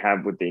sure they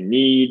have what they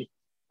need,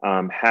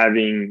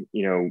 having,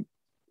 you know,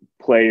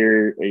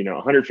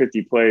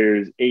 150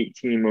 players, 8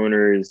 team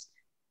owners,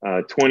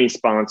 20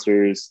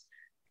 sponsors,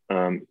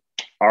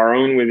 our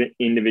own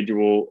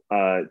individual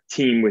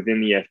team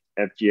within the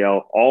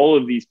FGL. All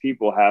of these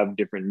people have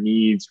different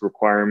needs,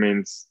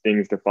 requirements,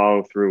 things to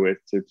follow through with.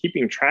 So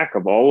keeping track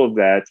of all of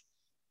that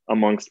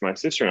amongst my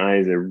sister and I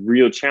is a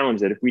real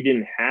challenge that if we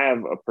didn't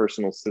have a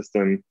personal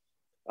system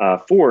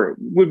for,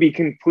 would be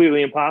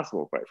completely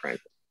impossible, quite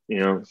frankly. You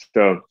know,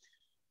 so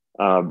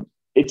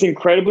it's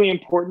incredibly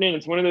important. And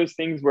it's one of those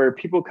things where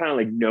people kind of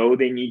like know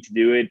they need to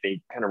do it.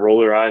 They kind of roll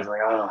their eyes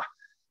like, oh,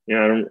 you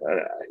know, I don't,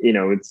 you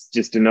know, it's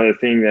just another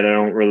thing that I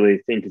don't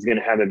really think is going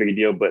to have that big a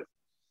deal, but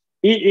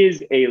it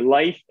is a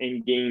life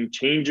and game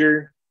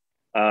changer.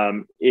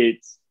 And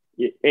it's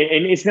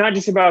not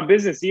just about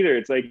business either.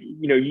 It's like,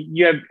 you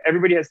know,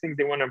 everybody has things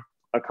they want to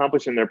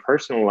accomplish in their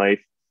personal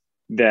life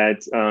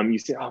that you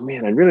say, oh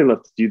man, I'd really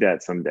love to do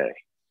that someday.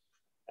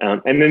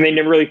 And then they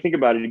never really think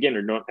about it again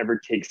or don't ever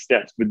take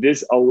steps. But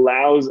this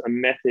allows a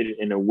method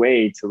in a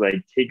way to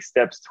like take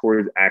steps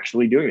towards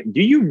actually doing it.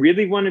 Do you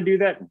really want to do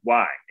that?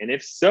 Why? And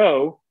if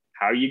so,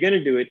 how are you going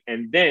to do it?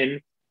 And then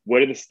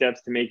what are the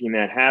steps to making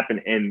that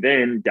happen? And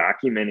then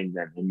documenting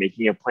them and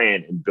making a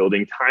plan and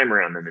building time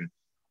around them. And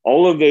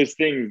all of those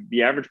things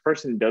the average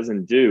person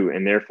doesn't do.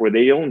 And therefore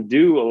they don't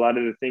do a lot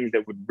of the things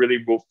that would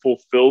really will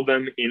fulfill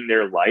them in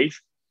their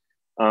life.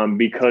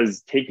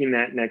 Because taking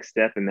that next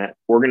step and that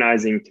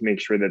organizing to make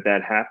sure that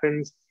that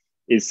happens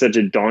is such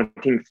a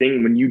daunting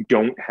thing when you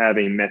don't have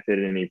a method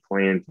and a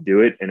plan to do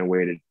it and a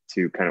way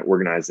to kind of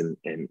organize and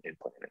plan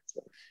it.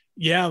 So.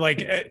 Yeah.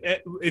 Like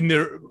in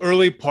the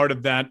early part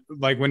of that,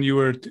 like when you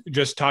were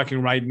just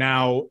talking right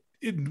now,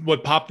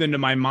 what popped into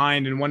my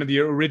mind and one of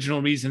the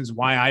original reasons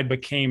why I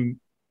became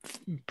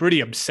pretty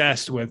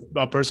obsessed with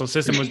a personal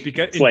system was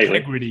because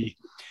integrity.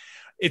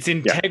 It's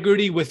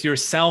integrity with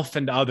yourself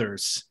and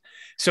others.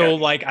 So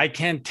like, I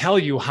can't tell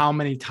you how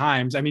many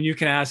times, I mean, you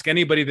can ask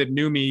anybody that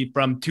knew me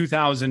from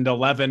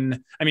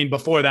 2011. I mean,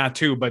 before that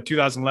too, but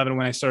 2011,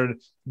 when I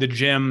started the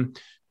gym,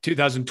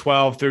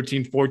 2012,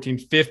 13, 14,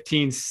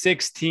 15,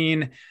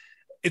 16,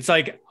 it's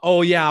like,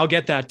 oh yeah, I'll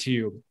get that to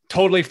you.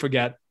 Totally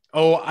forget.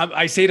 Oh,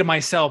 I say to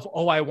myself,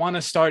 oh, I want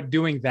to start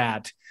doing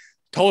that.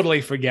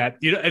 Totally forget.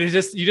 You know, and it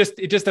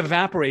just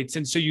evaporates.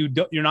 And so you're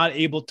not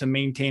able to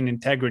maintain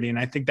integrity. And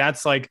I think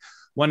that's like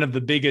one of the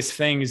biggest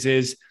things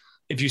is,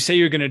 if you say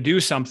you're going to do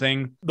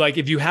something, like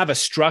if you have a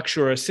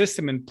structure or a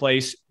system in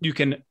place, you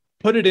can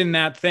put it in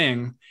that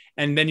thing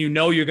and then you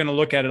know you're going to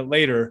look at it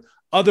later.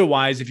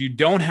 Otherwise, if you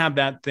don't have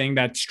that thing,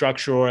 that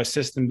structure or a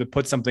system to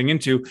put something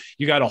into,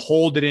 you got to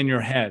hold it in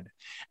your head.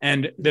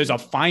 And there's a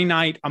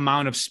finite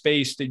amount of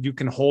space that you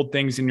can hold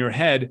things in your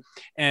head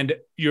and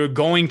you're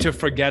going to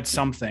forget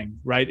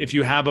something, right? If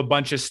you have a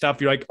bunch of stuff,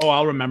 you're like, oh,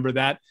 I'll remember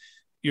that.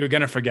 You're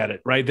going to forget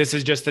it, right? This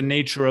is just the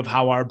nature of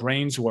how our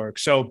brains work.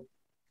 So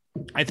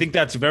I think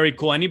that's very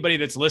cool. Anybody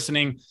that's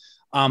listening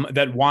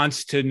that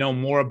wants to know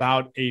more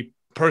about a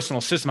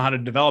personal system, how to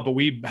develop it,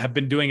 we have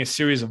been doing a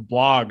series of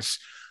blogs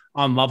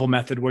on Level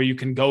Method where you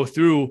can go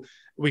through,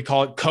 we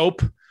call it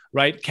COPE,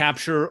 right?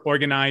 Capture,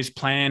 organize,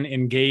 plan,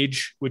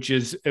 engage, which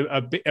is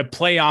a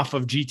play off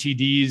of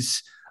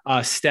GTD's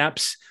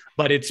steps,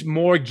 but it's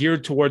more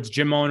geared towards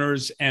gym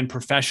owners and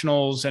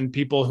professionals and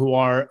people who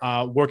are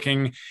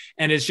working.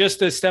 And it's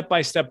just a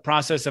step-by-step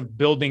process of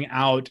building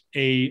out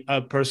a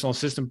personal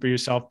system for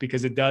yourself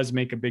because it does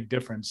make a big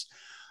difference.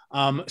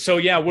 So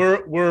yeah,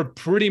 we're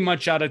pretty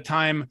much out of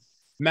time.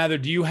 Mather,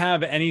 do you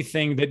have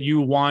anything that you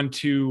want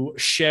to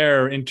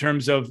share in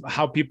terms of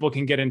how people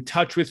can get in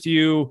touch with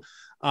you,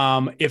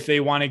 if they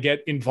want to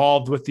get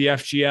involved with the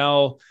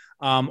FGL,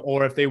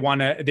 or if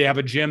they have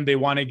a gym, they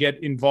want to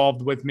get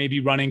involved with maybe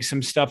running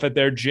some stuff at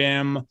their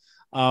gym,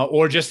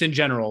 or just in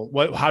general?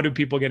 How do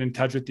people get in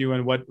touch with you,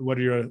 and what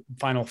are your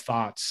final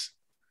thoughts?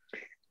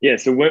 Yeah.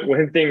 So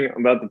one thing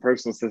about the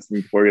personal system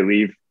before you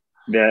leave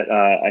that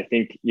I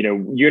think,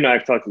 you and I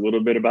have talked a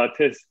little bit about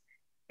this,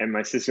 and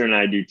my sister and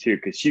I do too,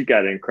 because she's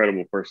got an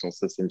incredible personal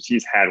system.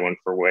 She's had one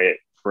for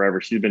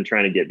forever. She's been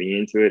trying to get me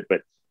into it.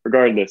 But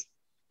regardless,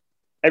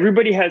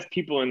 everybody has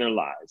people in their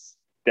lives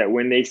that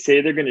when they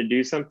say they're going to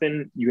do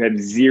something, you have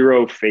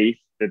zero faith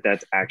that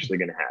that's actually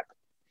going to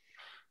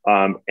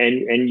happen.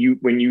 And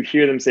when you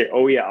hear them say,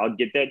 "Oh yeah, I'll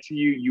get that to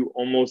you," you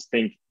almost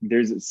think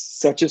there's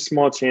such a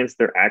small chance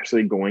they're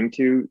actually going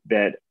to,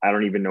 that I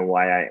don't even know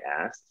why I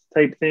asked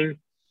type thing.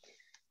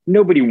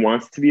 Nobody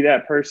wants to be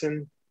that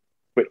person,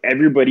 but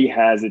everybody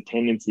has a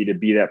tendency to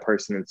be that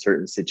person in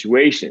certain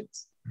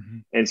situations. Mm-hmm.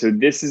 And so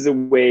this is a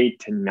way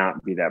to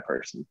not be that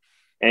person.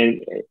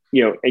 And,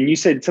 and you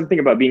said something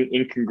about being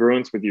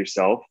incongruent with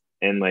yourself.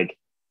 And like,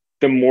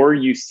 the more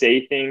you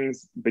say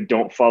things, but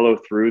don't follow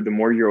through, the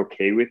more you're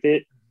okay with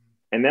it.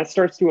 And that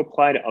starts to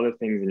apply to other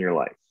things in your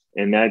life.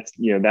 And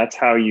that's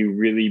how you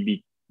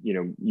really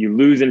you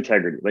lose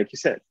integrity, like you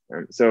said.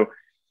 So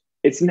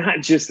it's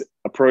not just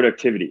a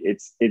productivity.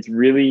 It's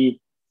really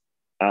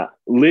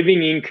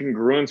living in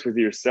congruence with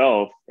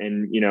yourself,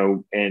 and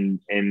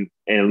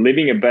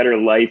living a better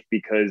life,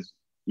 because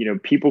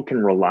people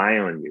can rely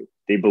on you.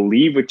 They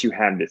believe what you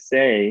have to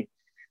say,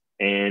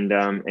 and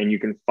you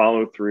can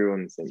follow through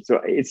on the thing. So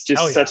it's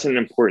just such an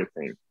important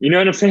thing. You know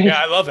what I'm saying?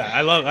 Yeah, I love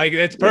that.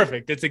 It's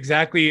perfect. It's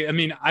exactly. I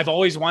mean, I've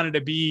always wanted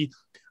to be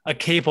a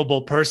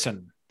capable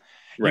person.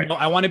 Right.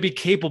 I want to be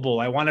capable.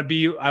 I want to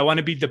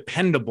be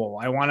dependable.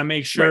 I want to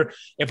make sure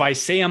if I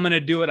say I'm going to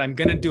do it, I'm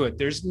going to do it.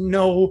 There's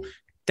no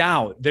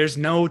doubt. There's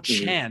no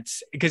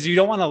chance, because you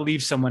don't want to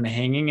leave someone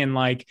hanging and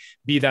like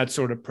be that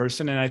sort of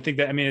person. And I think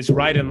that, it's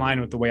right in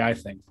line with the way I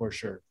think, for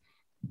sure.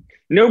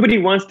 Nobody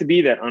wants to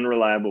be that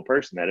unreliable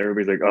person that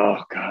everybody's like,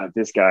 "Oh God,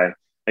 this guy."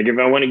 Like, if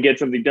I want to get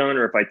something done,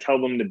 or if I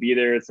tell them to be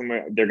there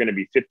somewhere, they're going to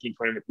be 15,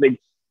 20 minutes.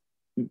 Like,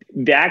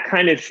 that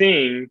kind of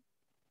thing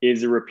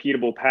is a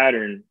repeatable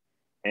pattern,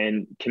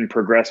 and can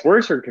progress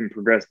worse or can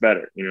progress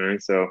better,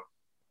 And so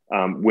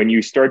when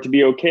you start to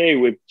be okay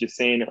with just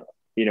saying,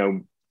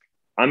 you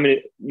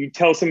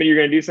tell somebody you're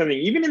going to do something,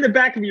 even in the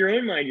back of your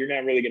own mind, you're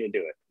not really going to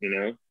do it,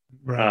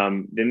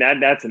 Right. Then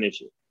that's an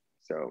issue.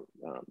 So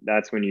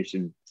that's when you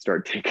should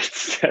start taking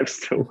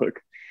steps to look.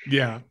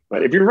 Yeah.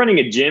 But if you're running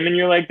a gym and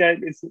you're like that,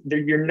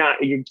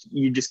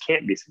 you just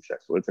can't be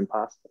successful. It's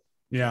impossible.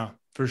 Yeah,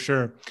 for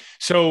sure.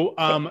 So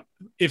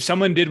if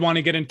someone did want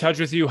to get in touch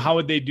with you, how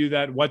would they do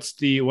that? What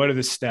are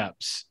the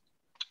steps?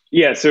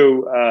 Yeah.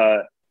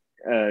 So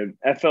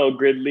FL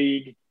Grid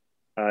League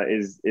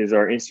is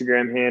our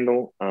Instagram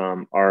handle.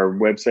 Our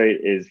website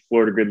is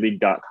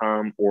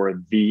floridagridleague.com or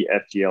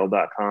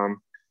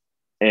thefgl.com.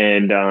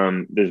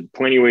 And there's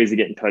plenty of ways to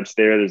get in touch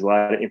there. There's a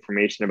lot of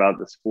information about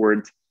the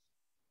sport.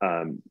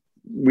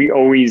 We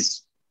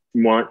always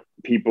want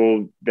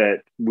people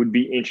that would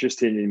be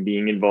interested in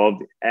being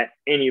involved at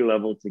any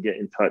level to get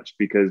in touch,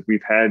 because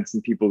we've had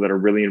some people that are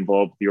really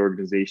involved with the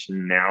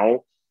organization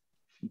now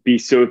be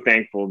so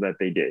thankful that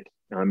they did,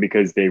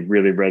 because they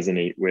really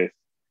resonate with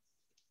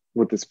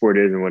what the sport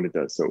is and what it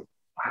does. So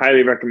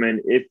highly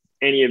recommend, if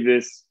any of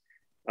this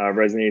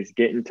resonates,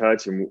 get in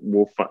touch, and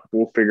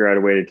we'll figure out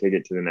a way to take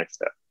it to the next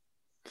step.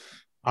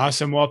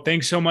 Awesome. Well,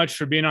 thanks so much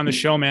for being on the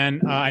show,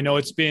 man. I know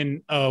it's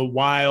been a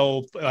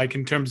while, like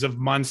in terms of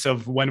months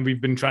of when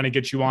we've been trying to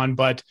get you on,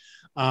 but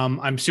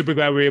I'm super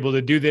glad we were able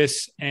to do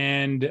this.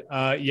 And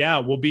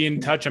we'll be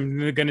in touch. I'm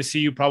going to see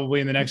you probably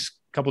in the next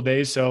couple of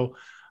days. So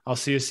I'll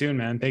see you soon,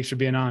 man. Thanks for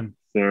being on.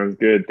 Sounds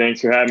good.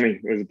 Thanks for having me.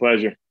 It was a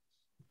pleasure.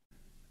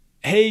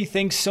 Hey,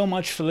 thanks so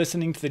much for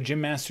listening to the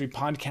Gym Mastery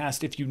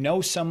Podcast. If you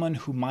know someone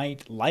who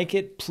might like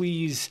it,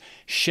 please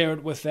share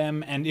it with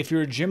them. And if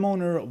you're a gym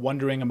owner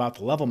wondering about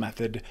the Level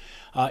Method,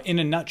 in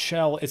a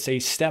nutshell, it's a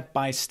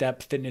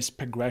step-by-step fitness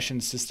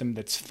progression system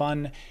that's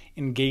fun,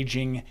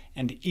 engaging,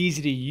 and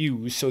easy to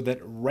use so that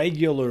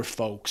regular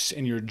folks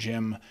in your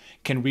gym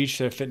can reach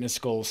their fitness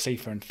goals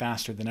safer and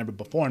faster than ever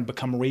before and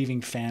become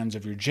raving fans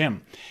of your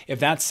gym. If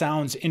that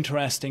sounds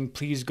interesting,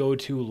 please go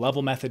to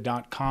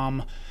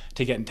levelmethod.com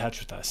to get in touch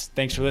with us.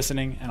 Thanks for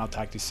listening, and I'll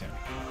talk to you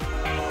soon.